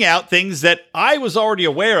pointing out things that I was already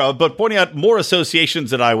aware of, but pointing out more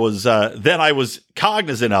associations that I was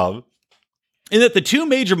cognizant of. In that the two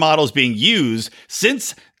major models being used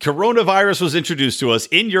since coronavirus was introduced to us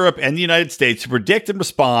in Europe and the United States to predict and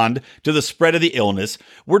respond to the spread of the illness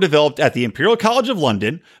were developed at the Imperial College of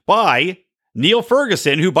London by Neil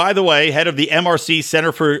Ferguson, who, by the way, head of the MRC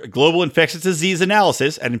Center for Global Infectious Disease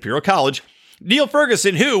Analysis at Imperial College. Neil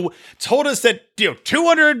Ferguson, who told us that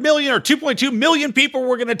 200 million or 2.2 million people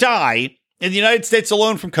were going to die in the United States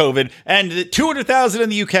alone from COVID and 200,000 in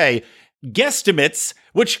the UK. Guesstimates,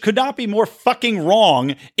 which could not be more fucking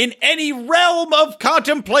wrong in any realm of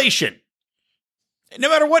contemplation. No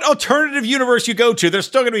matter what alternative universe you go to, they're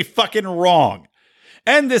still going to be fucking wrong.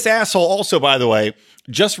 And this asshole also, by the way,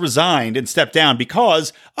 just resigned and stepped down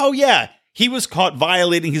because, he was caught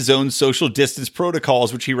violating his own social distance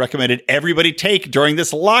protocols, which he recommended everybody take during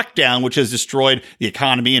this lockdown, which has destroyed the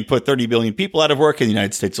economy and put 30 million people out of work in the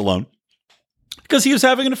United States alone. Because he was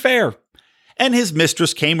having an affair. And his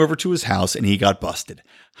mistress came over to his house and he got busted.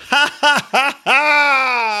 Ha ha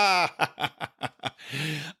ha ha!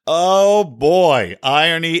 Oh boy,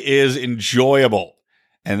 irony is enjoyable.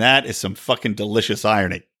 And that is some fucking delicious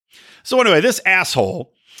irony. So anyway, this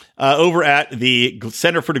asshole over at the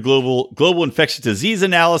Center for the Global Infectious Disease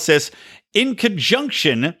Analysis, in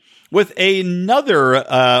conjunction with another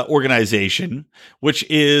organization, which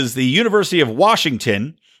is the University of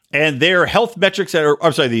Washington, and their health metrics,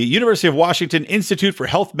 the University of Washington Institute for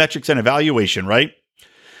Health Metrics and Evaluation, right?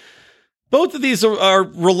 Both of these are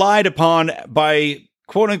relied upon by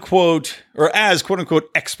quote unquote, or as quote unquote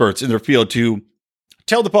experts in their field to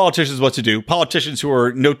tell the politicians what to do. Politicians who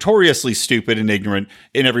are notoriously stupid and ignorant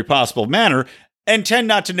in every possible manner and tend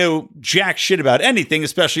not to know jack shit about anything,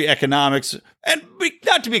 especially economics, and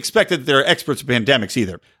not to be expected that they're experts in pandemics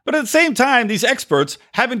either. But at the same time, these experts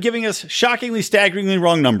have been giving us shockingly, staggeringly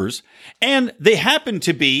wrong numbers, and they happen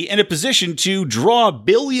to be in a position to draw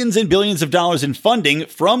billions and billions of dollars in funding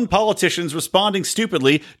from politicians responding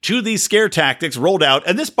stupidly to these scare tactics rolled out.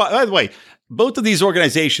 And this, by the way, both of these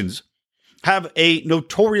organizations have a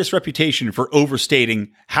notorious reputation for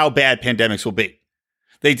overstating how bad pandemics will be.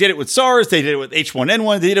 They did it with SARS. They did it with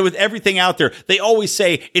H1N1. They did it with everything out there. They always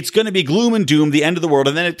say it's going to be gloom and doom, the end of the world.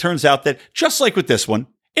 And then it turns out that just like with this one,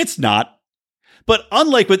 it's not. But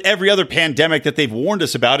unlike with every other pandemic that they've warned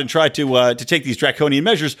us about and tried to take these draconian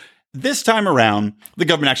measures, this time around, the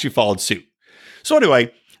government actually followed suit. So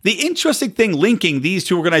anyway, the interesting thing linking these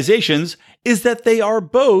two organizations is that they are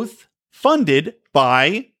both funded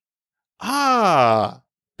by,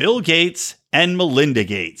 Bill Gates and Melinda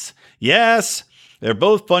Gates. Yes, they're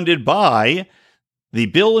both funded by the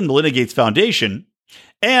Bill and Melinda Gates Foundation,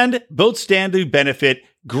 and both stand to benefit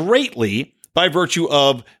greatly by virtue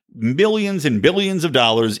of millions and billions of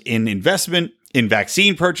dollars in investment, in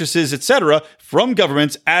vaccine purchases, etc., from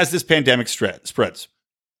governments as this pandemic spreads.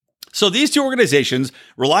 So these two organizations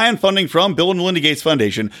rely on funding from Bill and Melinda Gates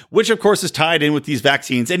Foundation, which of course is tied in with these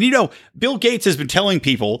vaccines. And Bill Gates has been telling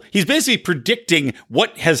people, he's basically predicting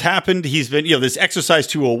what has happened. He's been, this Exercise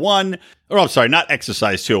 201, not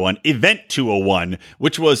Exercise 201, Event 201,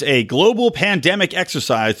 which was a global pandemic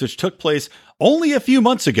exercise which took place only a few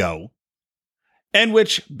months ago, and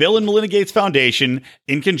which Bill and Melinda Gates Foundation,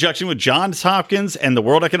 in conjunction with Johns Hopkins and the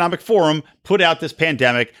World Economic Forum, put out this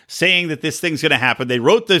pandemic saying that this thing's going to happen. They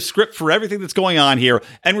wrote the script for everything that's going on here,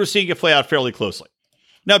 and we're seeing it play out fairly closely.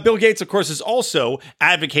 Now, Bill Gates, of course, is also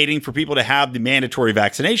advocating for people to have the mandatory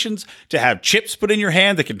vaccinations, to have chips put in your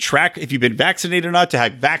hand that can track if you've been vaccinated or not, to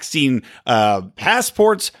have vaccine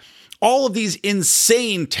passports. All of these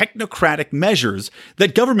insane technocratic measures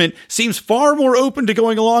that government seems far more open to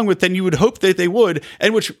going along with than you would hope that they would,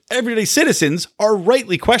 and which everyday citizens are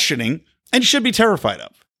rightly questioning and should be terrified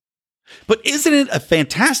of. But isn't it a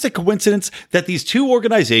fantastic coincidence that these two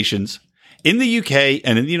organizations in the UK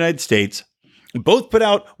and in the United States both put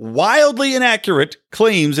out wildly inaccurate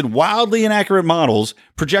claims and wildly inaccurate models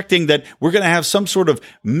projecting that we're going to have some sort of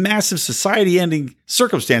massive society-ending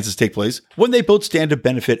circumstances take place when they both stand to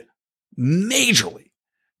benefit majorly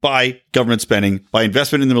by government spending, by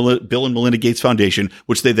investment in the Bill and Melinda Gates Foundation,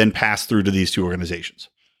 which they then pass through to these two organizations.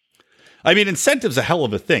 I mean, incentive's a hell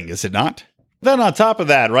of a thing, is it not? Then on top of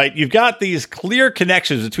that, right, you've got these clear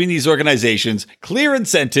connections between these organizations, clear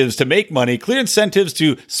incentives to make money, clear incentives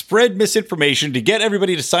to spread misinformation, to get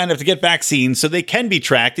everybody to sign up to get vaccines so they can be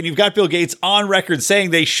tracked. And you've got Bill Gates on record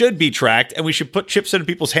saying they should be tracked and we should put chips in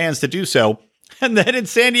people's hands to do so. And then in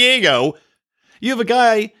San Diego, you have a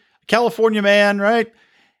guy, California man, right?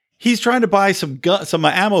 He's trying to buy some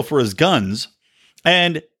ammo for his guns,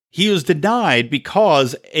 and he was denied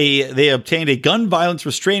because they obtained a gun violence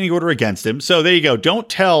restraining order against him. So there you go. Don't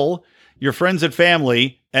tell your friends and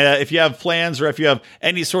family if you have plans or if you have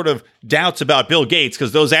any sort of doubts about Bill Gates,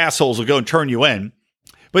 because those assholes will go and turn you in.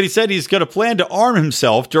 But he said he's going to plan to arm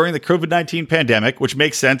himself during the COVID-19 pandemic, which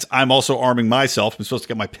makes sense. I'm also arming myself. I'm supposed to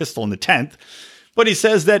get my pistol in the 10th. But he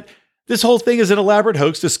says that this whole thing is an elaborate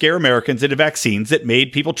hoax to scare Americans into vaccines that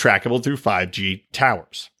made people trackable through 5G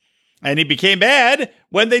towers. And he became mad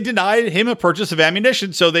when they denied him a purchase of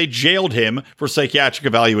ammunition, so they jailed him for psychiatric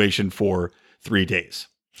evaluation for 3 days.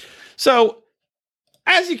 So,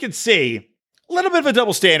 as you can see, a little bit of a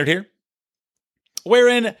double standard here,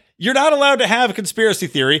 wherein you're not allowed to have a conspiracy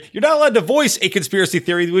theory. You're not allowed to voice a conspiracy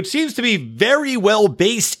theory, which seems to be very well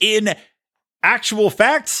based in actual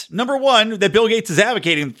facts. Number one, that Bill Gates is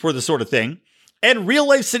advocating for this sort of thing, and real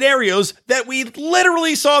life scenarios that we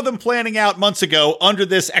literally saw them planning out months ago under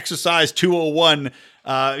this Exercise 201,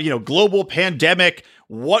 global pandemic.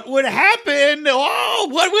 What would happen? Oh,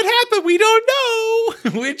 what would happen? We don't know.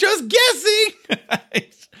 We're just guessing.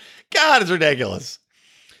 God, it's ridiculous.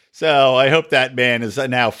 So I hope that man is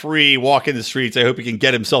now free, walking the streets. I hope he can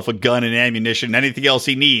get himself a gun and ammunition, anything else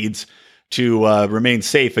he needs to remain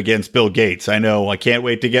safe against Bill Gates. I know I can't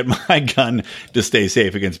wait to get my gun to stay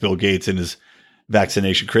safe against Bill Gates and his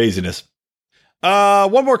vaccination craziness.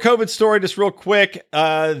 One more COVID story, just real quick.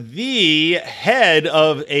 The head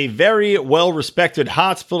of a very well-respected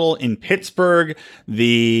hospital in Pittsburgh,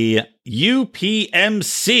 the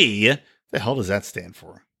UPMC. The hell does that stand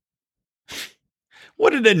for?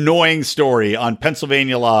 What an annoying story on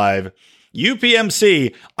Pennsylvania Live.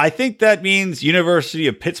 UPMC, I think that means University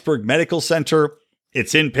of Pittsburgh Medical Center.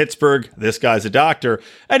 It's in Pittsburgh. This guy's a doctor.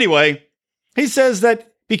 Anyway, he says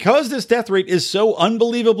that because this death rate is so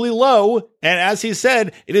unbelievably low, and as he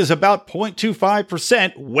said, it is about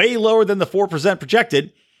 0.25%, way lower than the 4%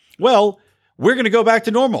 projected, well, we're going to go back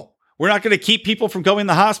to normal. We're not going to keep people from going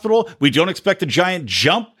to the hospital. We don't expect a giant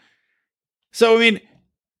jump. So, I mean,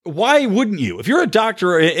 why wouldn't you? If you're a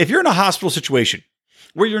doctor, if you're in a hospital situation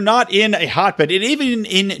where you're not in a hotbed, and even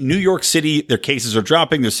in New York City, their cases are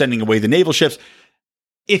dropping, they're sending away the naval ships.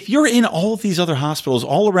 If you're in all of these other hospitals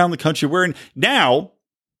all around the country, we're in now,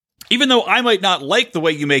 even though I might not like the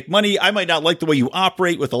way you make money, I might not like the way you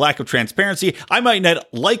operate with a lack of transparency, I might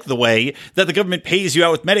not like the way that the government pays you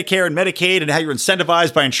out with Medicare and Medicaid and how you're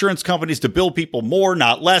incentivized by insurance companies to bill people more,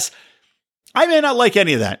 not less. I may not like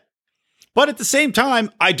any of that. But at the same time,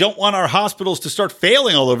 I don't want our hospitals to start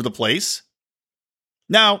failing all over the place.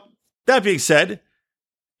 Now, that being said,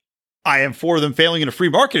 I am for them failing in a free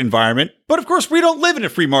market environment. But of course, we don't live in a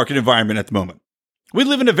free market environment at the moment. We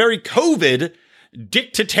live in a very COVID,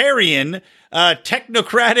 dictatorial,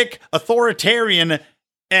 technocratic, authoritarian,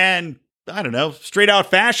 and I don't know, straight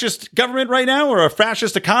out fascist government right now, or a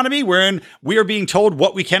fascist economy wherein we are being told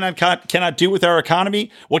what we cannot do with our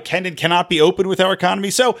economy, what can and cannot be open with our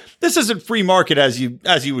economy. So this isn't free market as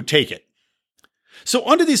you would take it. So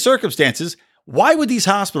under these circumstances, why would these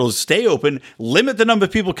hospitals stay open, limit the number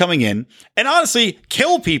of people coming in, and honestly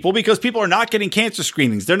kill people because people are not getting cancer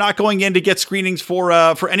screenings? They're not going in to get screenings for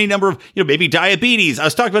any number of, maybe diabetes. I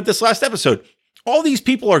was talking about this last episode. All these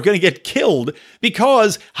people are going to get killed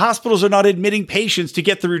because hospitals are not admitting patients to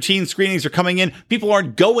get the routine screenings are coming in. People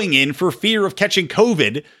aren't going in for fear of catching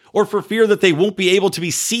COVID or for fear that they won't be able to be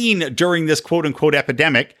seen during this quote unquote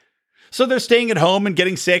epidemic. So they're staying at home and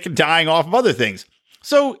getting sick and dying off of other things.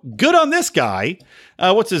 So good on this guy.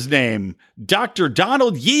 What's his name? Dr.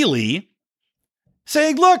 Donald Yealy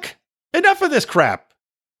saying, look, enough of this crap.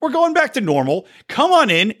 We're going back to normal. Come on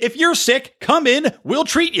in. If you're sick, come in. We'll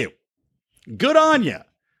treat you. Good on you.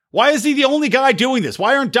 Why is he the only guy doing this?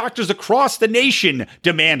 Why aren't doctors across the nation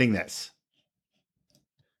demanding this?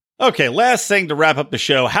 Okay, last thing to wrap up the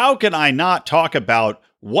show. How can I not talk about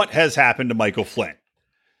what has happened to Michael Flynn?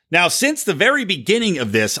 Now, since the very beginning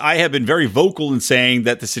of this, I have been very vocal in saying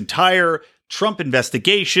that this entire Trump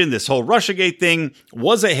investigation, this whole Russiagate thing,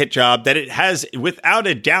 was a hit job, that it has without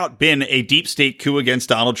a doubt been a deep state coup against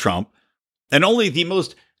Donald Trump, and only the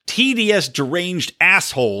most tedious, deranged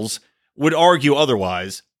assholes would argue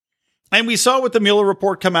otherwise. And we saw with the Mueller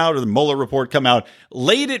report come out, or the Mueller report come out,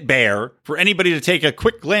 laid it bare for anybody to take a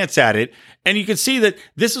quick glance at it. And you can see that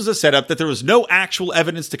this was a setup, that there was no actual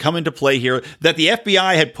evidence to come into play here, that the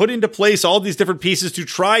FBI had put into place all these different pieces to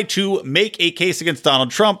try to make a case against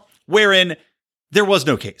Donald Trump, wherein there was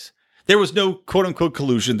no case. There was no quote unquote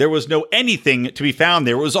collusion. There was no anything to be found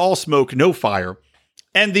there. It was all smoke, no fire.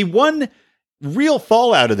 And the one real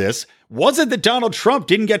fallout of this wasn't that Donald Trump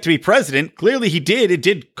didn't get to be president. Clearly he did. It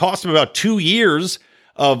did cost him about 2 years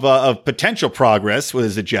of potential progress with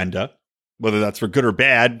his agenda. Whether that's for good or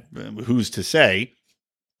bad, who's to say?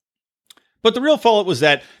 But the real fallout was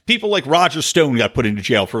that people like Roger Stone got put into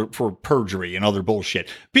jail for perjury and other bullshit.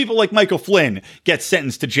 People like Michael Flynn get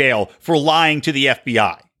sentenced to jail for lying to the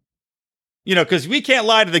FBI. You know, because we can't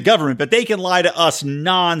lie to the government, but they can lie to us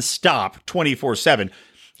nonstop, 24/7.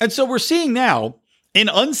 And so we're seeing now in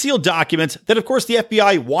unsealed documents that, of course, the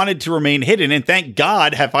FBI wanted to remain hidden, and thank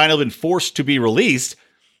God have finally been forced to be released.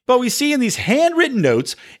 But we see in these handwritten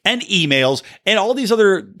notes and emails and all these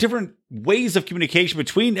other different ways of communication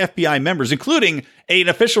between FBI members, including an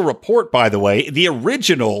official report, by the way, the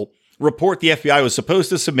original report the FBI was supposed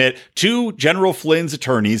to submit to General Flynn's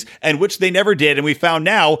attorneys, and which they never did. And we found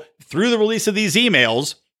now, through the release of these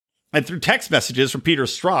emails and through text messages from Peter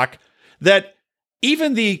Strzok, that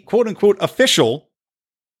even the quote-unquote official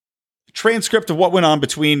transcript of what went on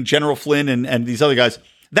between General Flynn and these other guys,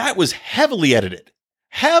 that was heavily edited.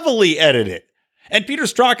 And Peter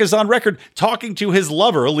Strzok is on record talking to his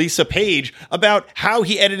lover, Lisa Page, about how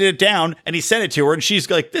he edited it down, and he sent it to her, and she's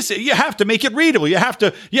like, "This, you have to make it readable. You have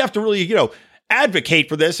to really, advocate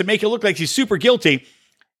for this and make it look like he's super guilty."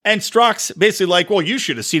 And Strzok's basically like, "Well, you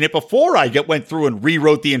should have seen it before I went through and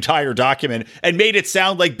rewrote the entire document and made it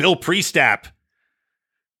sound like Bill Priestap.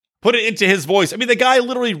 Put it into his voice." I mean, the guy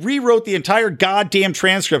literally rewrote the entire goddamn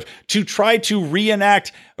transcript to try to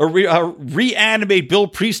reenact or reanimate Bill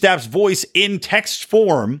Priestap's voice in text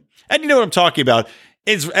form. And you know what I'm talking about.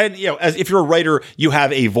 As if you're a writer, you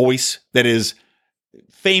have a voice that is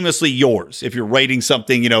famously yours. If you're writing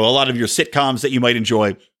something, a lot of your sitcoms that you might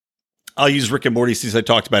enjoy. I'll use Rick and Morty since I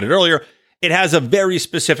talked about it earlier. It has a very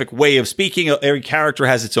specific way of speaking. Every character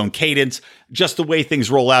has its own cadence. Just the way things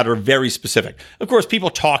roll out are very specific. Of course, people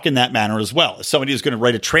talk in that manner as well. If somebody is going to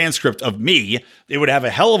write a transcript of me, it would have a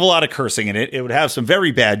hell of a lot of cursing in it. It would have some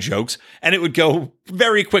very bad jokes, and it would go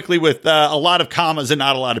very quickly with a lot of commas and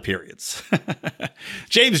not a lot of periods.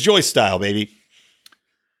 James Joyce style, baby.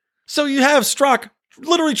 So you have Strzok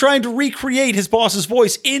literally trying to recreate his boss's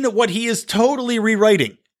voice in what he is totally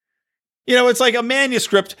rewriting. It's like a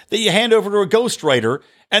manuscript that you hand over to a ghostwriter,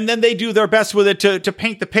 and then they do their best with it to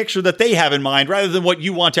paint the picture that they have in mind rather than what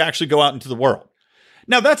you want to actually go out into the world.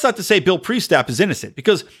 Now, that's not to say Bill Priestap is innocent,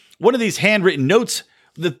 because one of these handwritten notes,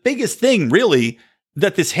 the biggest thing really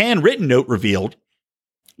that this handwritten note revealed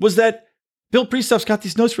was that Bill Priestap's got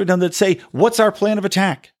these notes written down that say, "What's our plan of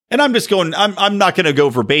attack?" And I'm not going to go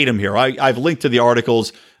verbatim here. I've linked to the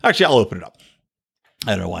articles. Actually, I'll open it up.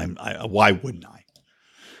 I don't know why wouldn't I?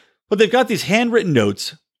 But they've got these handwritten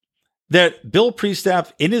notes that Bill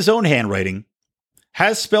Priestap, in his own handwriting,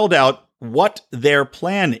 has spelled out what their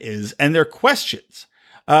plan is and their questions.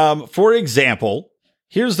 For example,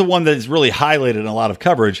 here's the one that is really highlighted in a lot of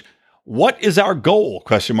coverage. "What is our goal? ?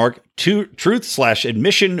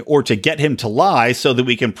 Truth/admission, or to get him to lie so that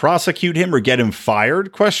we can prosecute him or get him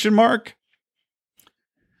fired? ?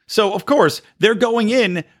 So, of course, they're going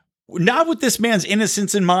in not with this man's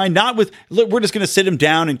innocence in mind, not with, we're just going to sit him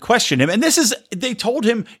down and question him. And they told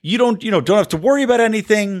him, you don't have to worry about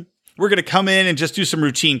anything. We're going to come in and just do some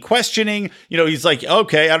routine questioning. He's like,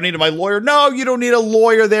 "Okay, I don't need my lawyer." No, you don't need a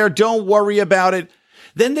lawyer there. Don't worry about it.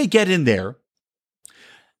 Then they get in there,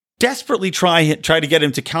 desperately try to get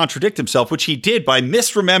him to contradict himself, which he did by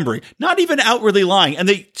misremembering, not even outwardly lying. And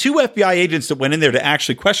the two FBI agents that went in there to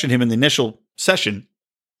actually question him in the initial session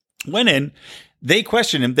went in. They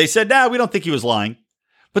questioned him. They said, "Nah, we don't think he was lying."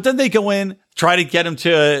 But then they go in, try to get him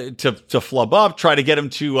to flub up, try to get him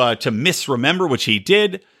to misremember, which he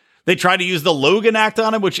did. They try to use the Logan Act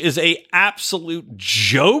on him, which is a absolute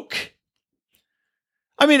joke.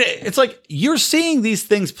 I mean, it's like you're seeing these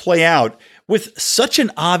things play out with such an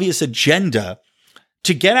obvious agenda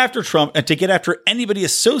to get after Trump and to get after anybody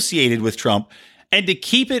associated with Trump, and to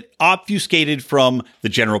keep it obfuscated from the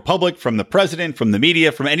general public, from the president, from the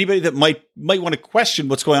media, from anybody that might want to question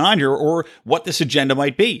what's going on here or what this agenda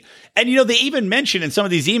might be. And, they even mention in some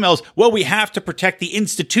of these emails, well, we have to protect the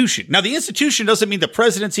institution. Now, the institution doesn't mean the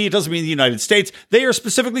presidency. It doesn't mean the United States. They are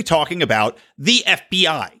specifically talking about the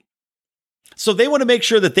FBI. So they want to make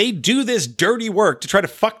sure that they do this dirty work to try to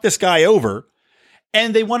fuck this guy over.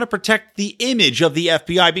 And they want to protect the image of the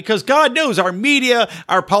FBI because God knows our media,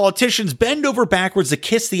 our politicians bend over backwards to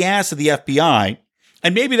kiss the ass of the FBI.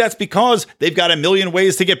 And maybe that's because they've got a million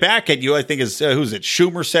ways to get back at you. I think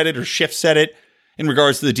Schumer said it or Schiff said it in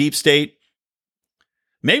regards to the deep state.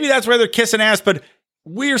 Maybe that's why they're kissing ass, but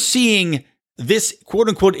we're seeing this quote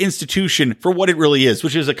unquote institution for what it really is,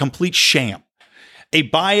 which is a complete sham. A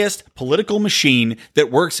biased political machine that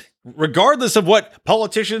works regardless of what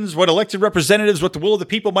politicians, what elected representatives, what the will of the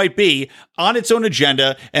people might be, on its own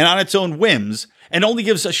agenda and on its own whims, and only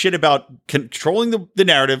gives a shit about controlling the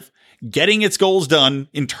narrative, getting its goals done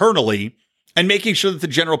internally and making sure that the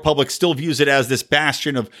general public still views it as this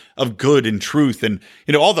bastion of good and truth and,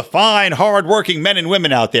 all the fine, hard-working men and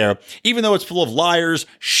women out there, even though it's full of liars,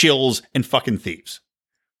 shills, and fucking thieves.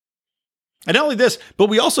 And not only this, but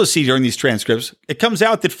we also see during these transcripts, it comes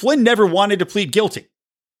out that Flynn never wanted to plead guilty.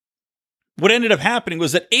 What ended up happening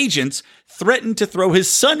was that agents threatened to throw his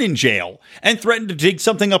son in jail and threatened to dig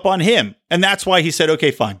something up on him. And that's why he said, okay,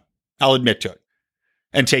 fine, I'll admit to it.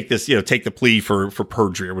 And take this, take the plea for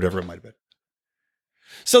perjury or whatever it might have been.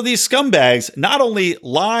 So these scumbags not only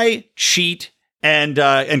lie, cheat, and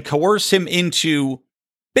coerce him into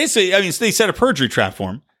basically, they set a perjury trap for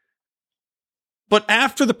him. But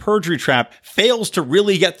after the perjury trap fails to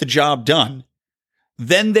really get the job done,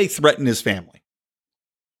 then they threaten his family.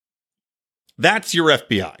 That's your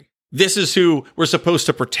FBI. This is who we're supposed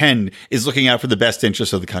to pretend is looking out for the best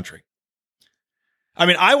interests of the country.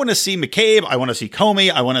 I want to see McCabe. I want to see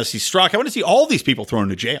Comey. I want to see Strzok. I want to see all these people thrown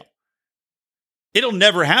into jail. It'll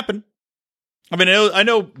never happen. I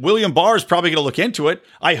know William Barr is probably going to look into it.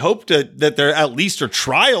 I hope that there at least are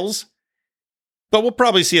trials. But we'll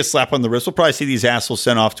probably see a slap on the wrist. We'll probably see these assholes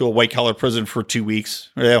sent off to a white-collar prison for 2 weeks.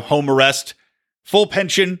 Home arrest, full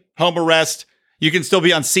pension, home arrest. You can still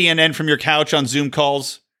be on CNN from your couch on Zoom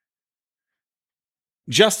calls.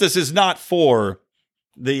 Justice is not for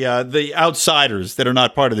the outsiders that are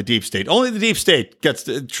not part of the deep state. Only the deep state gets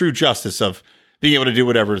the true justice of being able to do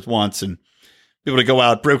whatever it wants and be able to go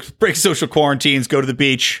out, break social quarantines, go to the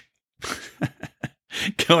beach,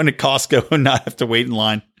 go into Costco and not have to wait in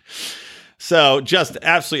line. So just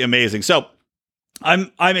absolutely amazing. So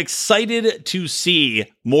I'm excited to see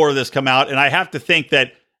more of this come out. And I have to think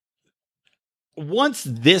that once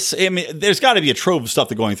this, there's got to be a trove of stuff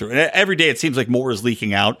they're going through. And every day it seems like more is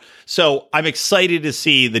leaking out. So I'm excited to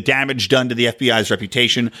see the damage done to the FBI's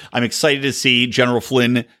reputation. I'm excited to see General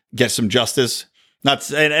Flynn get some justice.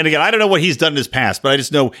 And again, I don't know what he's done in his past, but I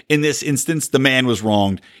just know in this instance, the man was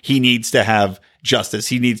wronged. He needs to have justice.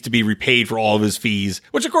 He needs to be repaid for all of his fees,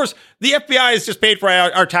 which of course the FBI is just paid for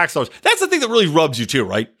our tax dollars. That's the thing that really rubs you too,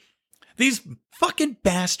 right? These fucking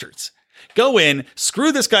bastards go in,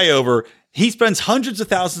 screw this guy over. He spends hundreds of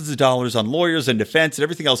thousands of dollars on lawyers and defense and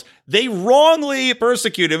everything else. They wrongly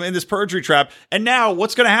persecute him in this perjury trap. And now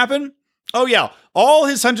what's going to happen? Oh yeah, all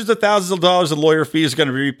his hundreds of thousands of dollars in lawyer fees are going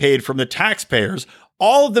to be repaid from the taxpayers.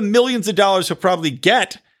 All of the millions of dollars he'll probably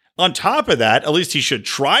get on top of that, at least he should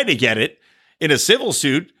try to get it in a civil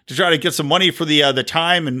suit to try to get some money for the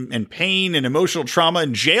time and pain and emotional trauma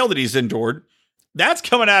and jail that he's endured. That's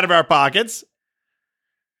coming out of our pockets.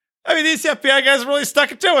 These FBI guys really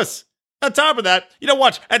stuck it to us. On top of that,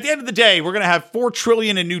 watch, at the end of the day, we're going to have $4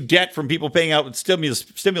 trillion in new debt from people paying out with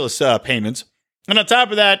stimulus payments. And on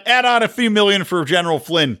top of that, add on a few million for General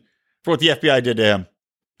Flynn for what the FBI did to him.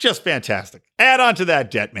 Just fantastic. Add on to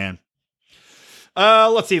that debt, man.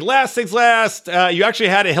 Let's see. Last things last. You actually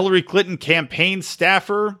had a Hillary Clinton campaign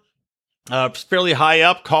staffer, fairly high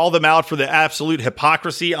up, call them out for the absolute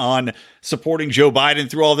hypocrisy on supporting Joe Biden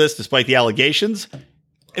through all this, despite the allegations.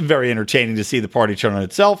 Very entertaining to see the party turn on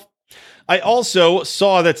itself. I also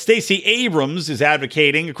saw that Stacey Abrams is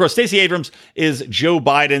advocating. Of course, Stacey Abrams is Joe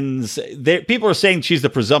Biden's. People are saying she's the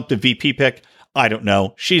presumptive VP pick. I don't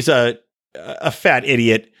know. She's a fat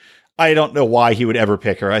idiot. I don't know why he would ever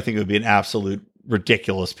pick her. I think it would be an absolute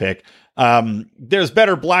ridiculous pick. There's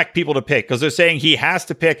better black people to pick because they're saying he has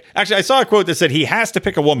to pick. Actually, I saw a quote that said he has to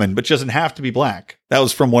pick a woman, but she doesn't have to be black. That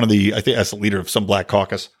was from one of the, I think that's the leader of some black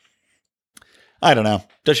caucus. I don't know.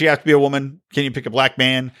 Does she have to be a woman? Can you pick a black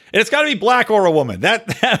man? And it's got to be black or a woman.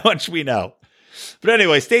 That much we know. But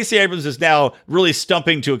anyway, Stacey Abrams is now really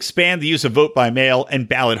stumping to expand the use of vote by mail and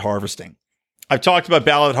ballot harvesting. I've talked about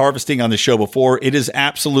ballot harvesting on the show before. It is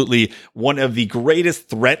absolutely one of the greatest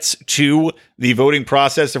threats to the voting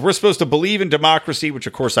process. If we're supposed to believe in democracy, which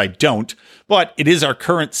of course I don't, but it is our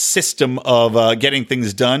current system of getting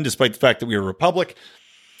things done, despite the fact that we are a republic.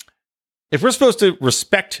 If we're supposed to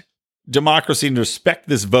respect democracy and respect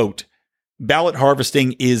this vote, ballot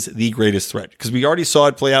harvesting is the greatest threat because we already saw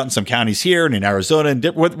it play out in some counties here and in Arizona. And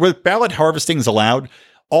where ballot harvesting is allowed,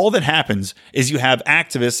 all that happens is you have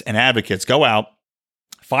activists and advocates go out,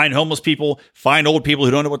 find homeless people, find old people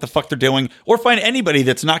who don't know what the fuck they're doing, or find anybody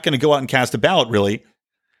that's not going to go out and cast a ballot, really.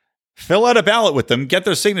 Fill out a ballot with them, get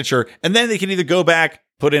their signature, and then they can either go back,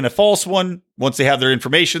 put in a false one once they have their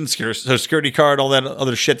information, social security card, all that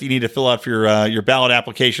other shit that you need to fill out for your ballot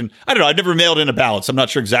application. I don't know. I've never mailed in a ballot, so I'm not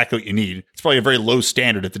sure exactly what you need. It's probably a very low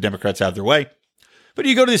standard if the Democrats have their way. But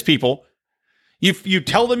you go to these people, you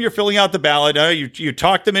tell them you're filling out the ballot, you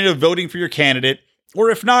talk them into voting for your candidate, or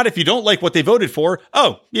if not, if you don't like what they voted for,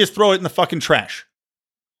 you just throw it in the fucking trash.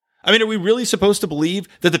 I mean, are we really supposed to believe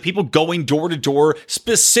that the people going door to door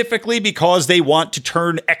specifically because they want to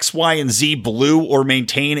turn X, Y, and Z blue or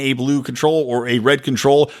maintain a blue control or a red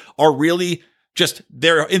control are really just,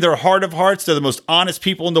 they're in their heart of hearts, they're the most honest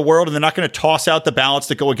people in the world and they're not going to toss out the ballots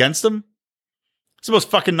that go against them? It's the most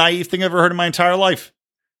fucking naive thing I've ever heard in my entire life.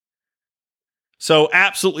 So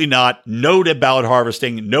absolutely not. No to ballot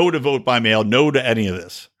harvesting. No to vote by mail. No to any of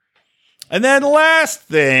this. And then last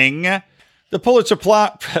thing, the Pulitzer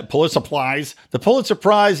Prize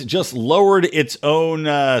just lowered its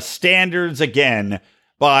own standards again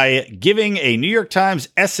by giving a New York Times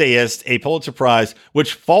essayist a Pulitzer Prize,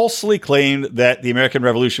 which falsely claimed that the American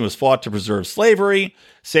Revolution was fought to preserve slavery,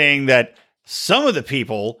 saying that some of the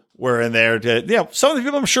people were in there to, some of the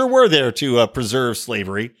people I'm sure were there to preserve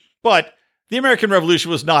slavery, but the American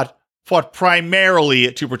Revolution was not fought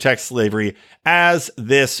primarily to protect slavery, as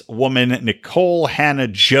this woman, Nicole Hannah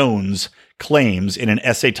Jones, claims in an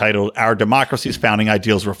essay titled "Our Democracy's Founding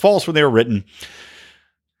Ideals Were False When They Were Written.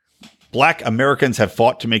 Black Americans Have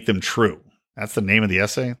Fought to Make Them True." That's the name of the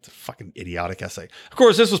essay. It's a fucking idiotic essay. Of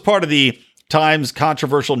course, this was part of the Times'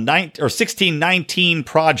 controversial 1619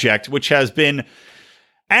 project, which has been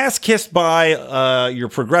ass-kissed by your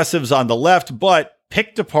progressives on the left, but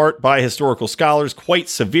picked apart by historical scholars quite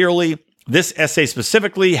severely. This essay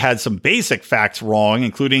specifically had some basic facts wrong,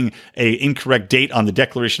 including an incorrect date on the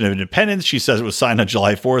Declaration of Independence. She says it was signed on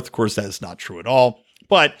July 4th. Of course, that is not true at all.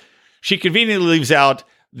 But she conveniently leaves out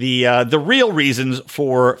the real reasons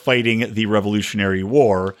for fighting the Revolutionary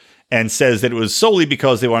War and says that it was solely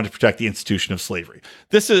because they wanted to protect the institution of slavery.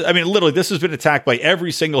 This has been attacked by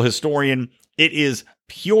every single historian. It is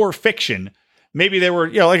pure fiction. Maybe they were,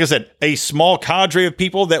 like I said, a small cadre of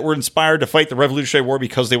people that were inspired to fight the Revolutionary War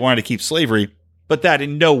because they wanted to keep slavery, but that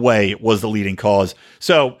in no way was the leading cause.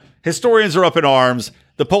 So historians are up in arms.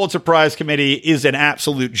 The Pulitzer Prize Committee is an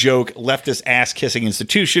absolute joke, leftist ass-kissing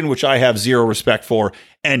institution, which I have zero respect for,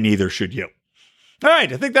 and neither should you. All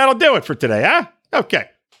right, I think that'll do it for today, huh? Okay.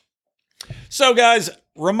 So, guys,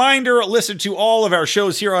 reminder, listen to all of our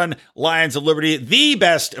shows here on Lions of Liberty, the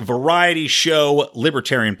best variety show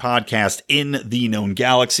libertarian podcast in the known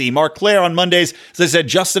galaxy. Mark Claire on Mondays. As I said,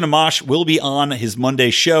 Justin Amash will be on his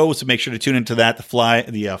Monday show, so make sure to tune into that,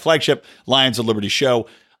 the flagship Lions of Liberty show.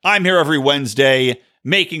 I'm here every Wednesday,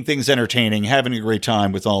 making things entertaining, having a great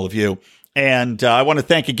time with all of you. And I want to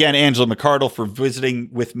thank again Angela McCardle for visiting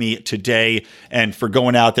with me today and for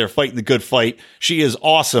going out there fighting the good fight. She is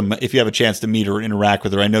awesome. If you have a chance to meet her and interact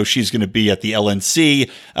with her, I know she's going to be at the LNC.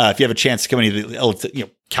 If you have a chance to come into the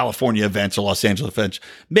California events or Los Angeles events,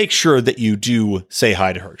 make sure that you do say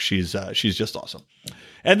hi to her. She's just awesome.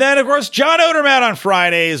 And then, of course, John Odermatt on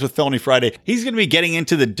Fridays with Felony Friday. He's going to be getting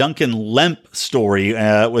into the Duncan Lemp story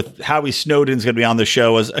with Howie Snowden's going to be on the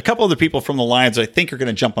show. As a couple of the people from the Lions, I think, are going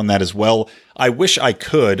to jump on that as well. I wish I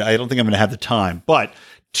could. I don't think I'm going to have the time. But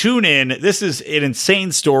tune in. This is an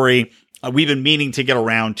insane story. We've been meaning to get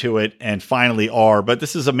around to it and finally are. But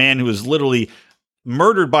this is a man who was literally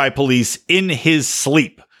murdered by police in his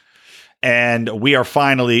sleep. And we are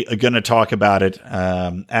finally going to talk about it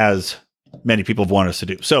as many people have wanted us to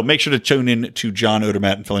do. So make sure to tune in to John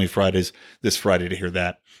Odermatt and Felony Fridays this Friday to hear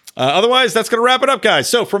that. Otherwise, that's going to wrap it up, guys.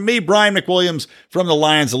 So from me, Brian McWilliams, from the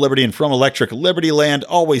Lions of Liberty and from Electric Liberty Land,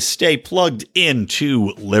 always stay plugged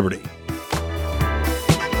into Liberty.